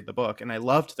definitely read the book. And I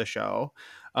loved the show.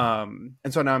 And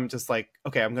so now I'm just like,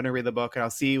 okay, I'm going to read the book and I'll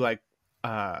see like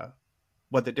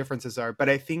what the differences are. But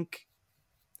I think,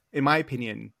 in my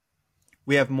opinion,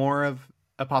 we have more of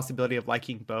a possibility of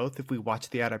liking both if we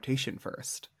watch the adaptation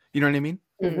first. You know what I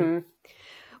mean?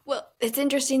 Well, it's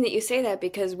interesting that you say that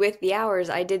because with The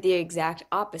Hours, I did the exact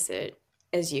opposite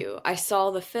as you. I saw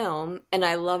the film and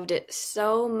I loved it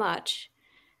so much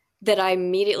that I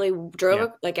immediately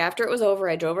drove, like after it was over,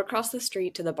 I drove across the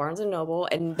street to the Barnes & Noble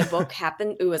and the book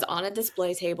happened, it was on a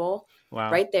display table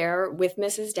right there with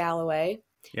Mrs. Dalloway.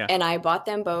 Yeah. And I bought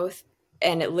them both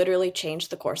and it literally changed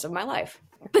the course of my life.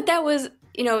 But that was,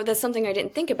 that's something I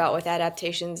didn't think about with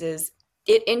adaptations is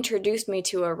it introduced me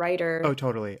to a writer. Oh,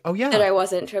 totally. Oh, yeah. That I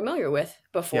wasn't familiar with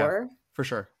before. Yeah, for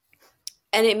sure.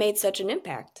 And it made such an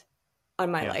impact on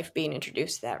my life being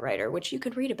introduced to that writer, which you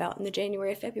could read about in the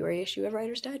January-February issue of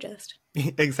Writer's Digest.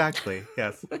 Exactly.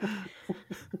 Yes.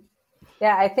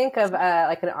 Yeah, I think of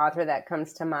like an author that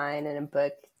comes to mind in a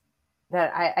book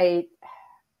that I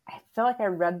feel like I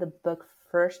read the book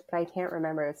first, but I can't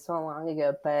remember. It's so long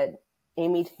ago. But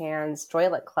Amy Tan's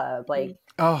Joylet Club, like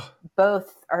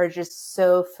both are just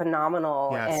so phenomenal.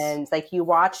 Yes. And like you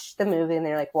watch the movie and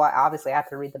they're like, well, obviously I have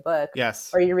to read the book.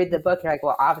 Yes. Or you read the book, you're like,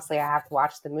 well, obviously I have to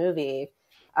watch the movie.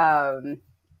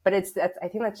 But I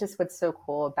think that's just what's so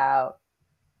cool about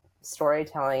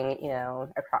storytelling,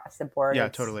 across the board. Yeah,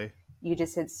 totally. You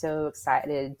just get so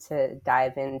excited to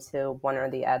dive into one or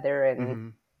the other.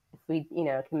 And if we,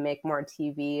 can make more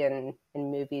TV and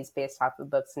movies based off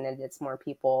of books and it gets more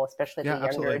people, especially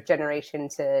the younger generation,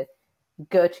 to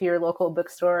go to your local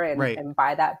bookstore and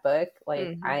buy that book,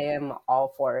 like I am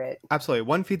all for it. Absolutely.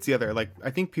 One feeds the other. Like I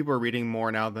think people are reading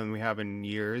more now than we have in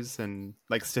years, and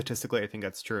like statistically I think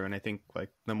that's true. And I think like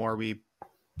the more we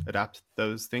adapt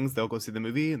those things, they'll go see the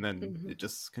movie and then it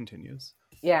just continues.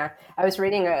 Yeah. I was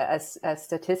reading a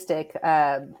statistic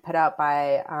put out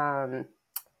by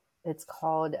it's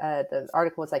called the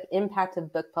article was like Impact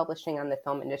of Book Publishing on the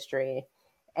Film Industry,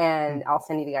 and I'll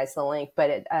send you guys the link,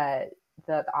 but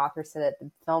the author said that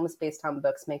the films based on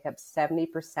books make up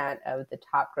 70% of the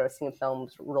top grossing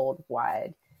films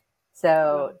worldwide.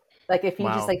 So like if you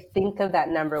just like think of that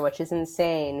number, which is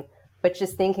insane, but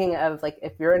just thinking of like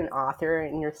if you're an author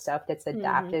and your stuff gets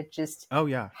adapted, just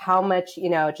how much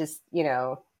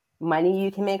money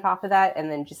you can make off of that,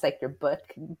 and then just like your book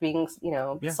being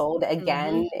sold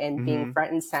again and being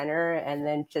front and center, and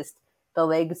then just the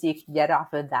legs you can get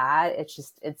off of that. It's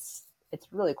just it's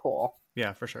really cool.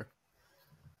 Yeah, for sure.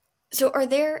 So are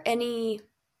there any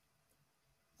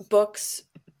books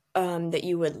that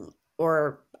you would,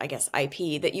 or I guess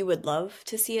IP, that you would love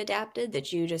to see adapted,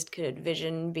 that you just could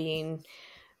envision being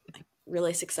like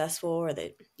really successful, or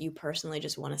that you personally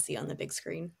just want to see on the big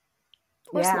screen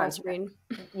or small screen?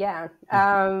 Yeah.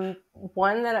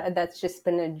 One that's just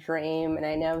been a dream, and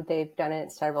I know they've done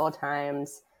it several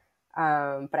times.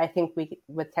 But I think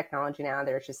with technology now,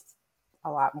 there's just a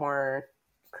lot more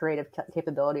creative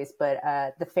capabilities. But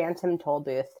the Phantom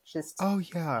Tollbooth, just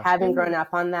having grown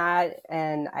up on that,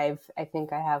 and I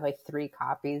think I have like 3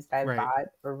 copies that I've bought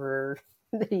over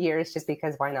the years, just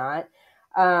because why not?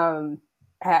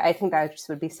 I think that just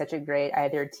would be such a great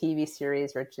either TV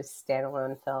series or just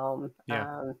standalone film.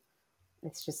 Yeah.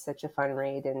 It's just such a fun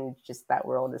read, and just that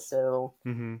world is so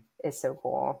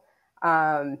cool.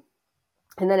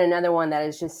 And then another one that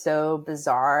is just so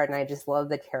bizarre, and I just love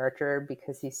the character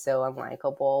because he's so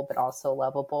unlikable but also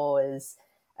lovable, is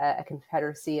A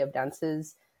Confederacy of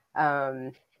Dunces.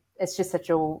 It's just such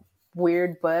a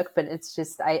weird book, but it's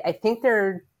just I think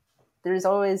there's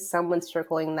always someone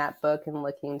circling that book and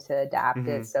looking to adapt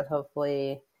it. So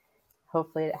hopefully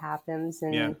it happens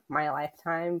in my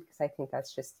lifetime, because I think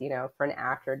that's just, for an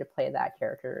actor to play that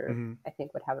character, I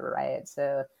think would have it right.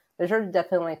 So those are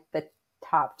definitely like the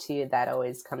top 2 that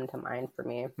always come to mind for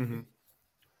me.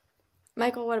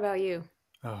 Michael, what about you?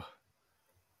 Oh,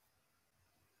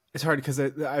 it's hard because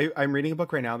I'm reading a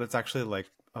book right now that's actually like,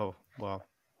 oh, well,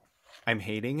 I'm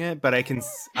hating it, but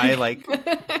I like,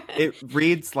 it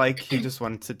reads like he just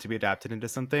wants it to be adapted into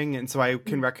something. And so I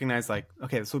can recognize like,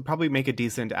 okay, this would probably make a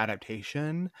decent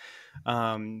adaptation.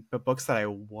 But books that I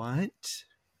want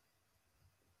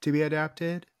to be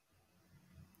adapted,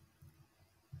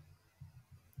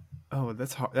 oh,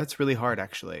 that's hard. That's really hard,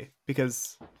 actually,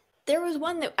 because there was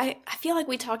one that I feel like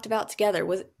we talked about together.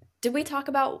 Did we talk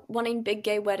about wanting Big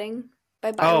Gay Wedding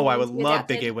by Byron? Oh, I would love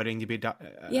Big Gay Wedding to be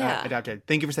adapted.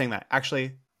 Thank you for saying that.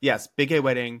 Actually, yes, Big Gay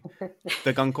Wedding,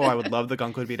 The Guncle. I would love The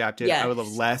Guncle to be adapted. Yes. I would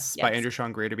love Less by Andrew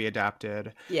Sean Gray to be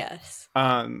adapted. Yes.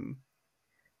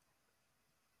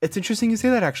 It's interesting you say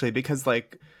that, actually, because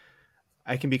like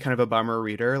I can be kind of a bummer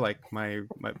reader. Like my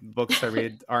books I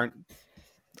read aren't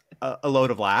a load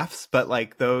of laughs, but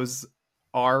like those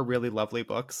are really lovely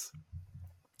books,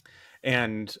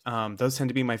 and those tend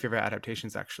to be my favorite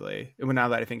adaptations, actually. Now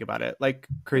that I think about it, like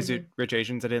Crazy Rich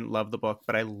Asians, I didn't love the book,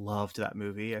 but I loved that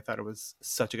movie. I thought it was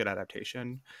such a good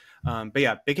adaptation. But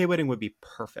yeah, Big Gay Wedding would be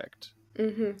perfect.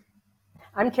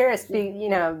 I'm curious,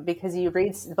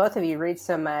 because both of you read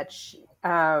so much.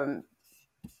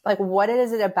 Like, what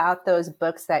is it about those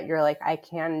books that you're like, I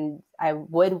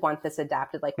would want this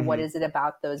adapted? Like, what is it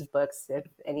about those books, if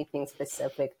anything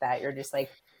specific, that you're just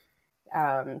like,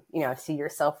 see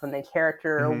yourself in the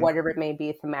character or whatever it may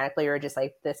be thematically, or just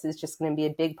like, this is just going to be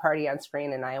a big party on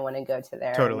screen and I want to go to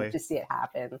there and just see it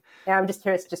happen. And I'm just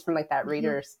curious, just from like that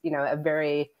reader's, a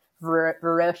very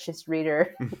ferocious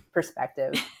reader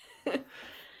perspective.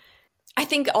 I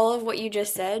think all of what you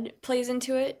just said plays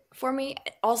into it for me.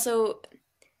 Also,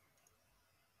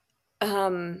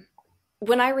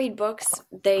 when I read books,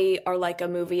 they are like a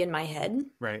movie in my head.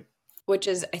 Right. Which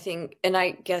is, I think, and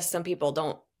I guess some people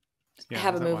don't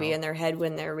have a movie in their head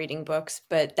when they're reading books,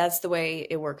 but that's the way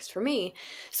it works for me.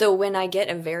 So when I get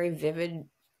a very vivid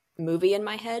movie in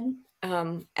my head,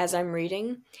 as I'm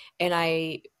reading, and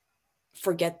I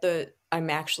forget that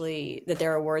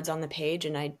there are words on the page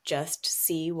and I just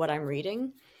see what I'm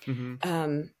reading,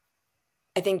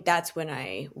 I think that's when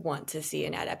I want to see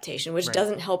an adaptation, which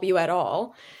doesn't help you at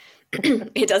all.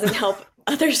 It doesn't help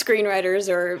other screenwriters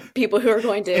or people who are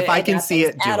going to if I can see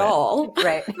it at all.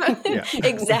 Right.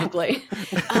 Exactly.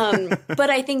 But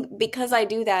I think because I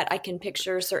do that, I can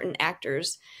picture certain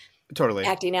actors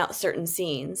acting out certain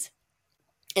scenes.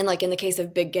 And like in the case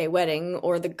of Big Gay Wedding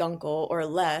or The Guncle or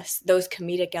Less, those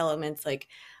comedic elements, like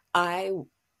I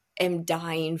am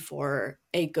dying for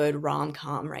a good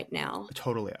rom-com right now.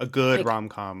 Totally. A good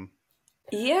rom-com.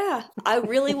 Yeah. I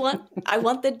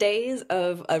want the days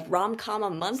of a rom-com a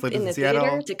month in the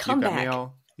theater to come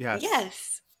back.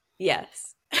 Yes.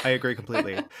 I agree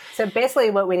completely. So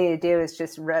basically what we need to do is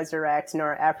just resurrect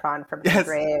Nora Ephron from the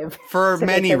grave. For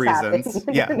many reasons.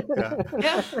 Yeah.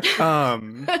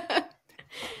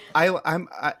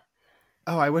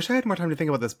 I wish I had more time to think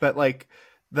about this, but like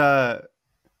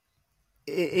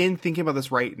in thinking about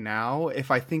this right now, if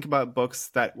I think about books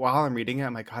that while I'm reading it,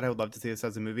 I'm like, God, I would love to see this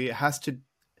as a movie. It has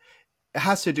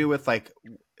to do with like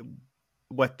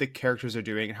what the characters are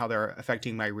doing and how they're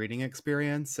affecting my reading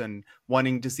experience and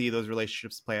wanting to see those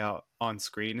relationships play out on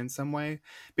screen in some way.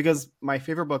 Because my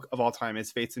favorite book of all time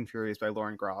is Fates and Furies by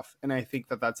Lauren Groff. And I think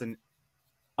that that's an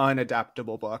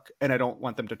unadaptable book, and I don't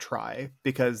want them to try,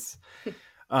 because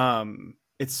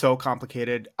it's so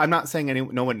complicated. I'm not saying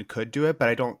no one could do it,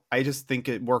 but I just think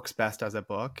it works best as a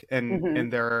book.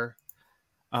 And there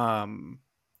are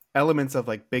elements of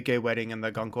like Big Gay Wedding and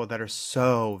The Guncle that are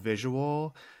so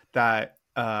visual that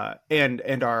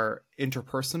and are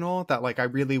interpersonal that like I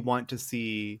really want to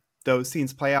see those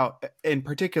scenes play out, in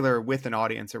particular with an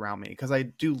audience around me, because I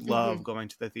do love going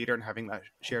to the theater and having that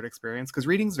shared experience, because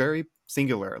reading's very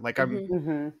singular. Like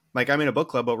I'm in a book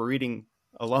club, but we're reading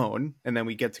alone and then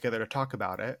we get together to talk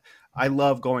about it. I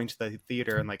love going to the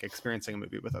theater and like experiencing a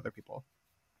movie with other people.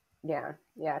 Yeah,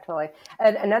 totally.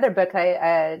 And another book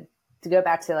to go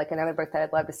back to, like another book that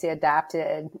I'd love to see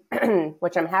adapted,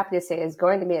 which I'm happy to say is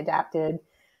going to be adapted,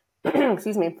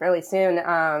 excuse me, fairly soon.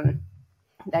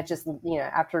 That just,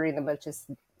 after reading the book,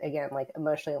 just again, like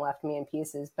emotionally left me in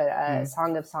pieces. But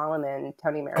Song of Solomon,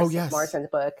 Toni Morrison's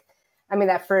book. I mean,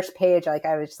 that first page, like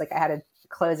I was just like, I had to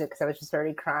close it because I was just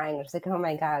already crying. I was like, oh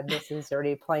my God, this is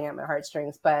already pulling at my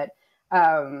heartstrings. But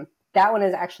that one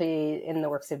is actually in the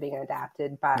works of being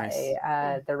adapted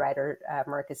by the writer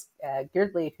Marcus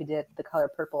Girdley, who did The Color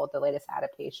Purple, the latest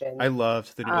adaptation. I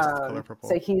loved the newest Color Purple.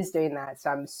 So he's doing that.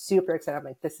 So I'm super excited. I'm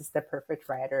like, this is the perfect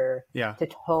writer to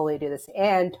totally do this.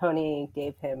 And Toni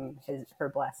gave him her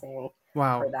blessing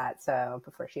for that. So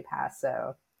before she passed.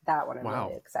 So that one I'm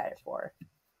really excited for.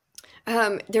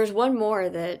 There's one more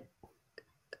that,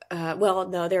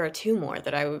 no, there are two more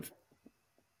that I've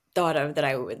thought of that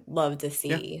I would love to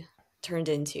see turned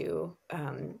into,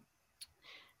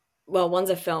 one's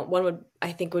a film. One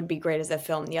I think would be great as a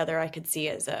film. The other I could see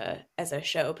as a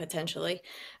show potentially.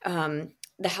 The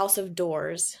House of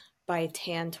Doors by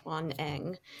Tan Tuan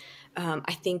Eng.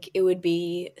 I think it would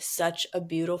be such a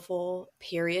beautiful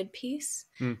period piece.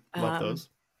 Love those.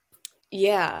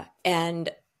 Yeah,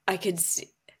 and I could see,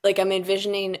 like, I'm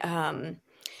envisioning Meryl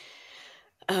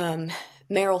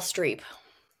Streep.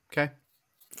 Okay.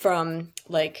 From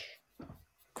like,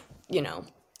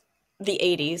 the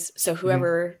 80s. So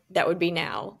whoever that would be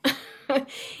now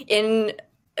in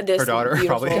this her daughter,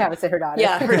 probably. Yeah, I would say her daughter.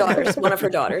 Yeah, her daughters, one of her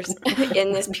daughters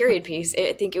in this period piece.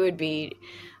 I think it would be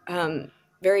I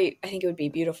think it would be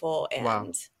beautiful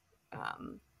and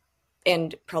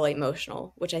probably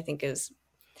emotional, which I think is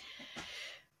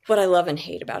what I love and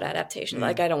hate about adaptation.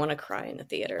 Like, I don't want to cry in the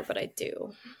theater, but I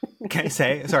do. Can I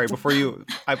say, sorry, before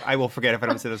I will forget if I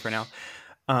don't say this right now.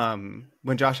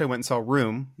 When Josh and I went and saw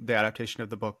Room, the adaptation of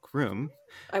the book Room,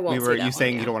 you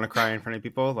saying you don't want to cry in front of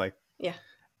people? Like, yeah,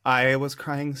 I was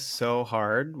crying so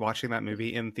hard watching that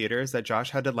movie in theaters that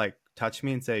Josh had to like touch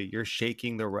me and say, "You're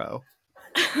shaking the row."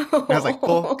 And I was like,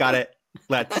 "Cool, got it.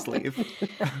 Let's leave."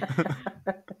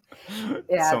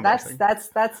 Yeah, so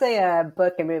that's a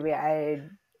book and movie. I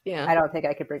don't think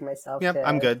I could bring myself. Yeah,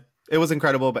 I'm good. It was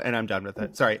incredible, and I'm done with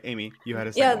it. Sorry, Amy, you had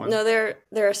a second one. No,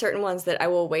 there are certain ones that I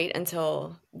will wait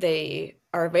until they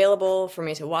are available for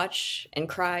me to watch and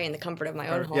cry in the comfort of my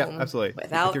own home. Yeah, absolutely.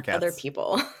 Without with your other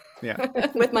people. Yeah.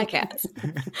 With my cats.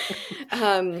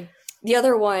 The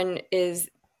other one is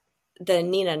the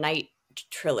Nina Knight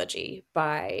trilogy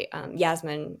by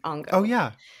Yasmin Ongo. Oh,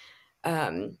 yeah.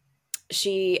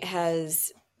 She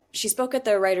spoke at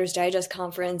the Writer's Digest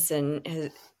conference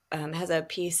and has a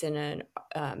piece in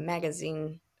a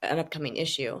magazine, an upcoming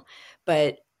issue.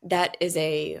 But that is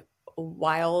a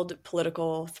wild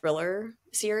political thriller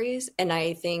series, and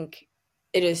I think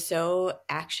it is so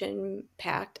action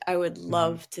packed. I would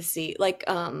love to see, like,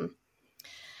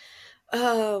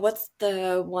 what's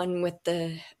the one with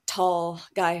the tall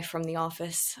guy from The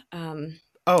Office?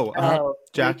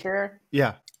 Jack.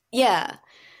 Yeah. Yeah.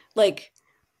 Like,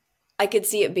 I could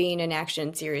see it being an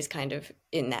action series kind of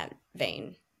in that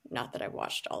vein. Not that I've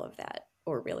watched all of that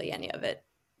or really any of it,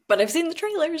 but I've seen the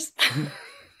trailers.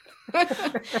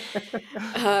 But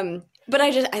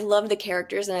I love the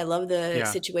characters and I love the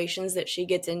situations that she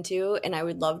gets into, and I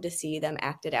would love to see them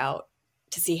acted out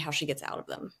to see how she gets out of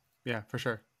them. Yeah, for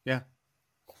sure. Yeah.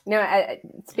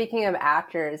 Speaking of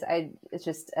actors, it's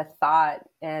just a thought,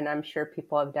 and I'm sure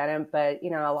people have done it, but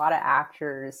a lot of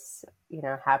actors,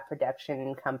 have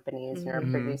production companies or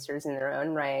producers in their own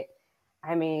right.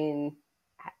 I mean,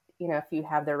 if you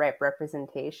have the right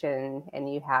representation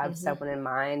and you have someone in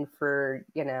mind for,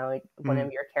 one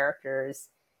of your characters,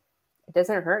 it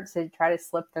doesn't hurt to try to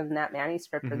slip them that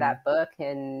manuscript or that book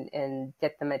and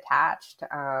get them attached.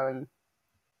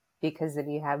 Because then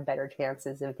you have better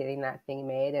chances of getting that thing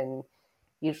made. And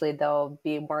usually they'll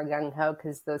be more gung-ho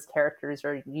because those characters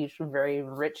are usually very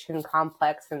rich and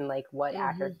complex, and like what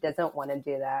actor doesn't want to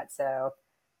do that. So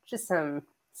just some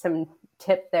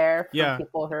tip there for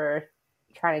people who are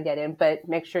trying to get in, but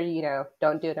make sure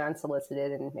don't do it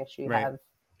unsolicited, and make sure you have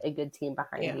a good team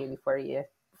behind you before you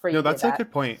no, that's do that. a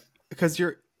good point, because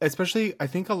especially I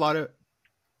think a lot of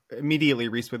immediately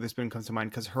Reese Witherspoon comes to mind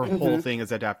because her whole thing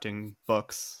is adapting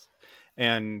books,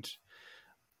 and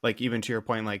like even to your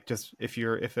point, like just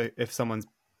if someone's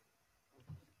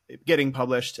getting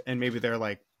published and maybe they're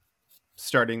like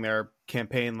starting their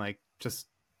campaign, like just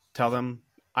tell them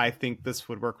I think this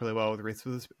would work really well with Reese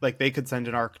Witherspoon. Like they could send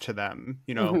an arc to them,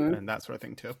 and that sort of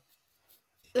thing too.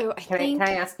 So Can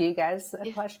I ask you guys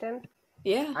a question?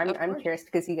 Yeah, I'm curious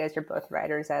because you guys are both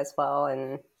writers as well,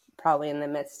 and probably in the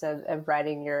midst of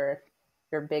writing your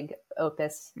big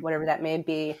opus, whatever that may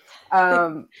be.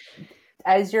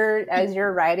 As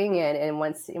you're writing it, and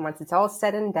once it's all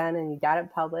said and done and you got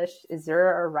it published, is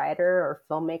there a writer or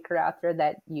filmmaker out there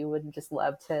that you would just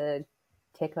love to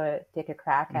take a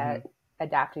crack at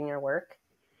adapting your work?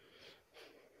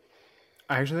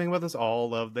 I actually think about this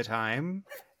all of the time,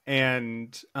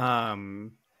 and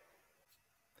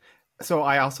so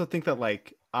I also think that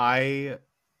like I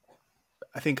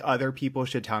think other people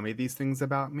should tell me these things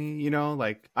about me,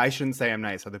 like I shouldn't say I'm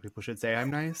nice, other people should say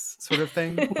I'm nice, sort of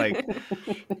thing. Like,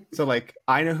 so like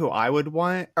I know who I would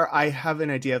want, or I have an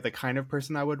idea of the kind of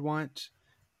person I would want,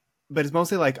 but it's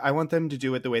mostly like I want them to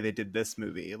do it the way they did this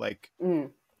movie. Like,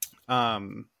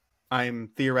 I'm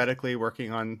theoretically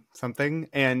working on something,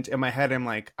 and in my head I'm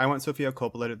like, I want Sofia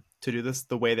Coppola to do this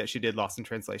the way that she did Lost in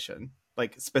Translation,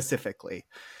 like specifically.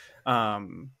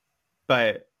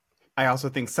 But I also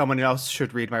think someone else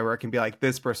should read my work and be like,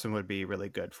 this person would be really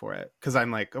good for it. Because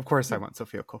I'm like, of course I want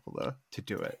Sofia Coppola to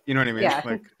do it. You know what I mean? Yeah.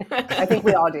 Like, I think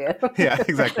we all do. Yeah,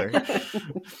 exactly.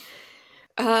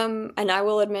 And I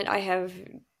will admit I have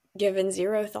given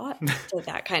zero thought to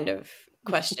that kind of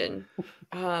question.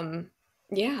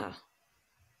 Yeah.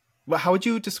 Well, how would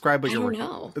you describe what I you're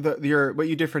don't working? know. What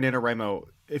you did for NaNoWriMo?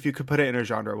 If you could put it in a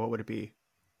genre, what would it be?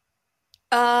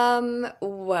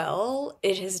 Well,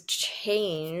 it has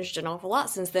changed an awful lot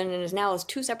since then and is now as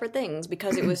two separate things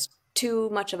because it was too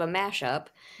much of a mashup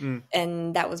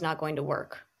and that was not going to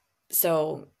work.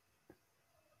 So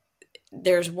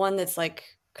there's one that's like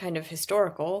kind of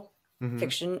historical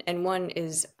fiction and one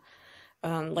is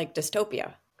like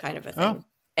dystopia kind of a thing. Oh.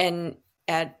 And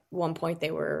at one point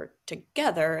they were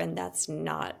together and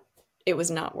it was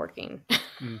not working.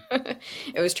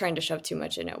 It was trying to shove too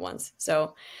much in at once.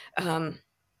 So,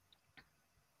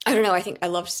 I don't know. I think I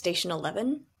loved Station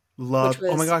 11. Oh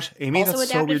my gosh, Amy, that's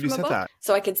so weird you said that.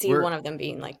 So I could see one of them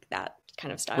being like that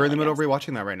kind of style. We're in the middle of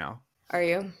rewatching that right now. Are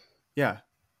you? Yeah.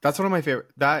 That's one of my favorite.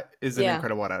 That is an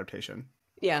incredible adaptation.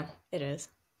 Yeah, it is.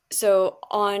 So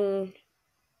on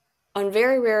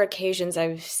very rare occasions,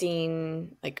 I've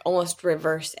seen like almost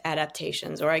reverse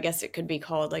adaptations, or I guess it could be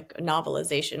called like a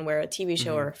novelization, where a TV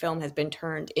show or a film has been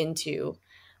turned into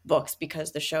books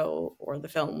because the show or the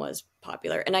film was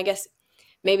popular. And I guess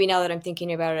maybe now that I'm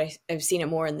thinking about it, I've seen it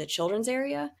more in the children's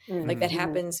area. Like that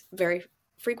happens very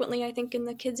frequently, I think, in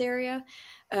the kids area.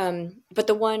 But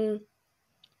the one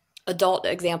adult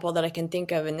example that I can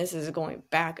think of, and this is going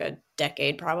back a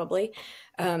decade probably,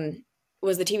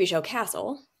 was the TV show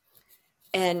Castle.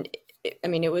 And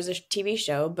it was a TV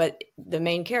show, but the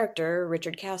main character,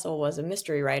 Richard Castle, was a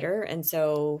mystery writer. And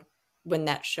so when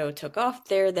that show took off,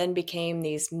 there then became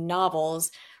these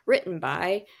novels written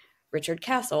by Richard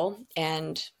Castle,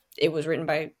 and it was written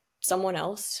by someone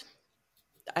else.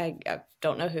 I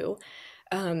don't know who.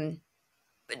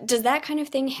 Does that kind of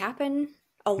thing happen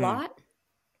a lot,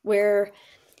 where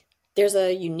there's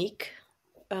a unique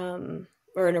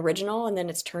or an original, and then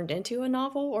it's turned into a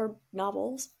novel or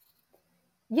novels?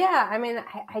 Yeah,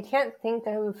 I can't think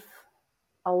of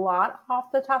a lot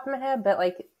off the top of my head, but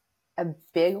like a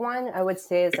big one I would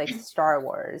say is like Star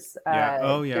Wars.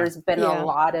 There's been a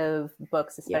lot of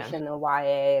books, especially in the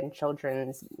YA and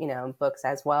children's, books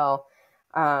as well.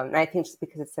 And I think just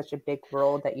because it's such a big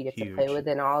world that you get to play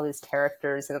within all these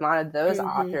characters, and a lot of those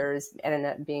authors ended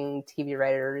up being TV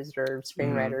writers or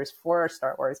screenwriters for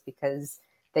Star Wars because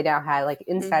they now had like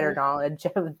insider knowledge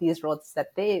of these worlds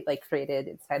that they like created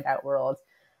inside that world.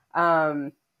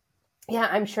 I'm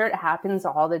sure it happens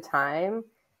all the time.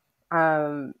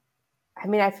 I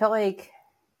feel like,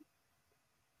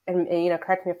 and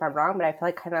correct me if I'm wrong, but I feel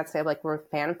like kind of that's like where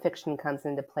fan fiction comes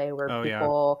into play, where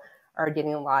people are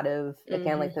getting a lot of,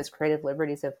 again, like those creative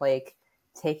liberties of like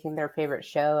taking their favorite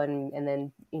show and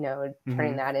then,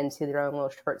 turning that into their own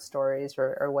little short stories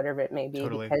or whatever it may be,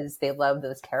 because they love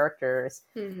those characters.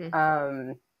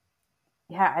 I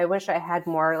wish I had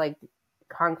more like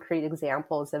concrete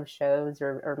examples of shows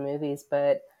or movies,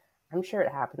 but I'm sure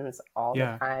it happens all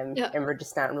the time and we're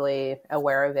just not really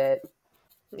aware of it.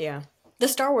 Yeah. The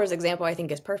Star Wars example, I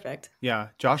think, is perfect. Yeah,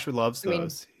 Josh loves those. I mean,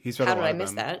 He's read how a did lot I of miss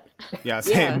them. that? Yeah,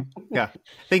 same. Yeah.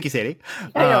 Thank you, Sadie.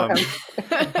 You're welcome.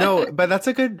 No, but that's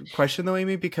a good question though,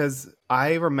 Amy, because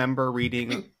I remember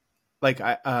reading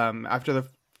after the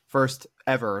first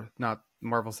ever, not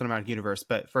Marvel Cinematic Universe,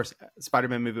 but first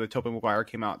Spider-Man movie with Tobey Maguire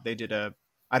came out, they did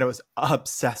I was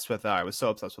obsessed with that. I was so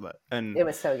obsessed with it. And It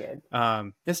was so good.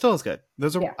 it still is good.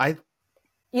 Those are Yeah.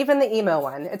 Even the emo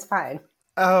one, it's fine.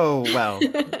 Oh, well.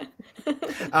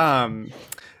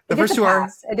 The first two are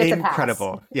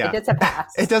incredible. Yeah. It gets a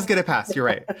pass. It does get a pass. You're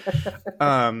right.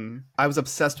 I was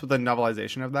obsessed with the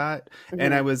novelization of that. Mm-hmm.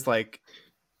 And I was like,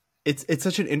 it's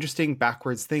such an interesting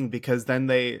backwards thing, because then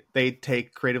they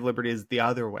take creative liberties the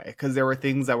other way, because there were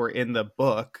things that were in the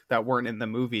book that weren't in the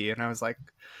movie. And I was like,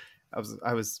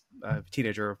 I was a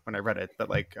teenager when I read it, but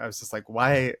like, I was just like,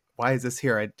 why is this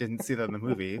here? I didn't see that in the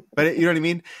movie, but you know what I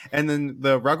mean? And then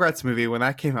the Rugrats movie, when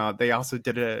that came out, they also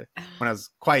did when I was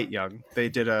quite young, they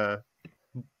did a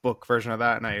book version of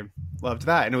that. And I loved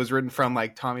that. And it was written from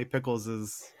like Tommy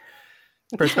Pickles's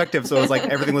perspective. So it was like,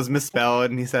 everything was misspelled.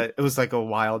 And he said it was like a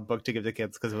wild book to give to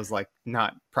kids, because it was like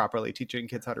not properly teaching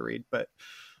kids how to read. But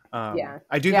I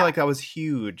do feel like that was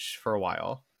huge for a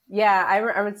while.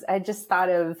 Yeah, I just thought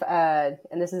of,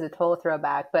 and this is a total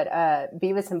throwback, but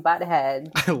Beavis and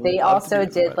Butthead, they also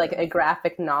did like a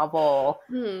graphic novel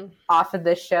off of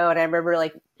the show. And I remember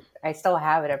like, I still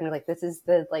have it. I'm like, this is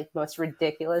the like most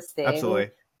ridiculous thing.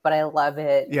 Absolutely. But I love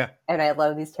it. Yeah. And I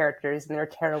love these characters, and they're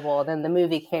terrible. And then the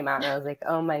movie came out and I was like,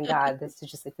 oh my God, this is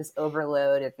just like this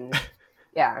overload. And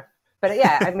yeah. But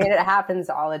yeah, I mean, it happens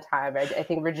all the time. I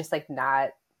think we're just like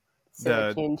not so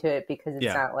attuned to it, because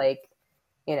it's not like,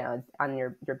 you know, on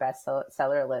your best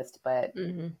seller list. But I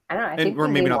don't know. I think we're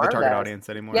maybe not the target audience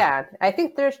anymore. Yeah. I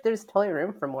think there's totally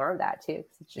room for more of that too.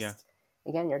 'Cause it's just,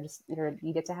 again,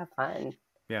 you get to have fun.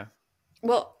 Yeah.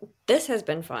 Well, this has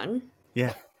been fun.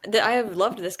 Yeah. I have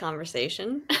loved this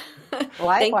conversation.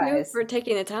 Likewise. Thank you for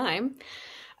taking the time.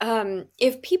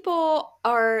 If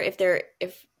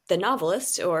the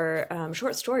novelists or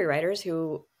short story writers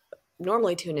who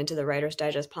normally tune into the Writer's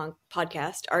Digest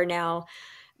podcast are now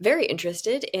very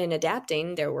interested in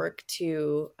adapting their work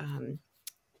to a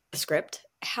script,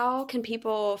 how can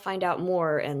people find out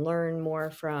more and learn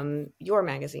more from your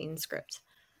magazine Script?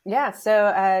 Yeah,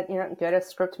 so go to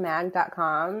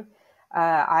scriptmag.com.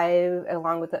 I,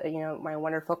 along with my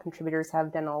wonderful contributors,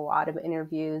 have done a lot of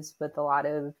interviews with a lot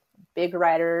of big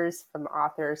writers, from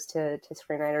authors to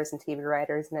screenwriters and TV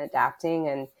writers, and adapting.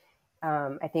 And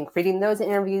I think reading those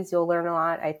interviews, you'll learn a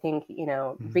lot. I think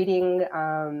reading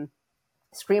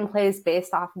screenplays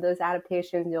based off of those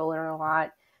adaptations, you'll learn a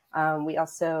lot. We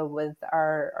also, with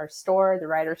our store, the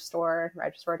Writer's Store,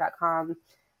 writerstore.com,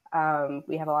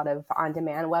 we have a lot of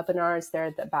on-demand webinars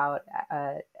there about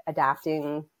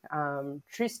adapting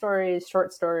true stories,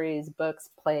 short stories, books,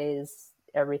 plays,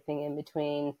 everything in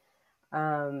between.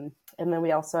 And then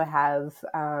we also have,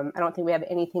 I don't think we have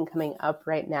anything coming up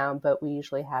right now, but we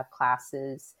usually have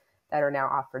classes that are now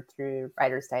offered through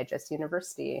Writer's Digest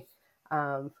University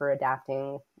for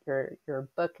adapting your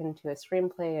book into a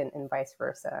screenplay and vice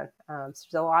versa. So there's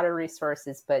a lot of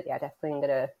resources, but yeah, definitely go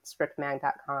to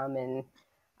scriptmag.com.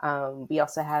 And we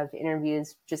also have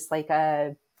interviews just like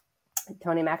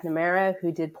Tony McNamara,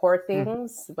 who did Poor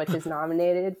Things, which is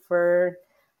nominated for,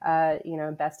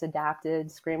 best adapted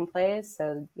screenplays.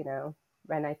 So,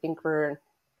 and I think I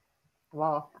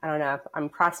don't know, I'm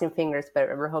crossing fingers, but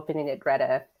we're hoping to get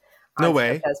Greta on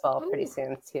as well pretty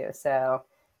soon too. So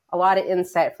a lot of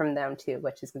insight from them too,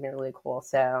 which is going to be really cool.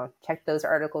 So check those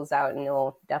articles out and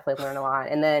you'll definitely learn a lot.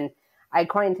 And then I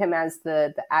coined him as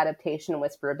the adaptation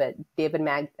whisperer, but David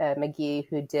McGee,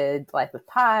 who did Life of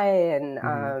Pi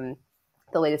and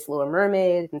the latest Little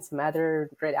Mermaid and some other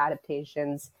great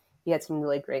adaptations, he had some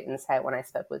really great insight when I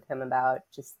spoke with him about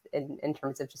just in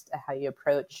terms of just how you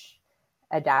approach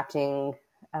adapting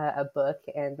a book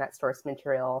and that source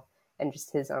material, and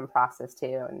just his own process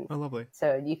too. And lovely.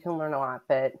 So you can learn a lot,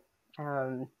 but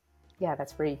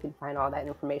that's where you can find all that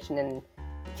information. And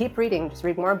keep reading, just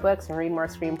read more books and read more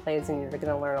screenplays, and you're going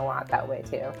to learn a lot that way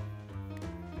too.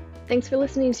 Thanks for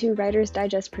listening to Writer's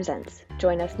Digest Presents.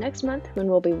 Join us next month when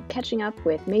we'll be catching up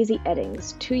with Maisie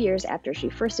Eddings, 2 years after she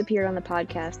first appeared on the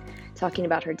podcast, talking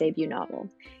about her debut novel.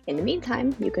 In the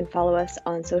meantime, you can follow us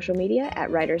on social media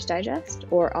at Writer's Digest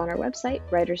or on our website,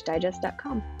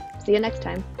 writersdigest.com. See you next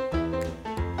time.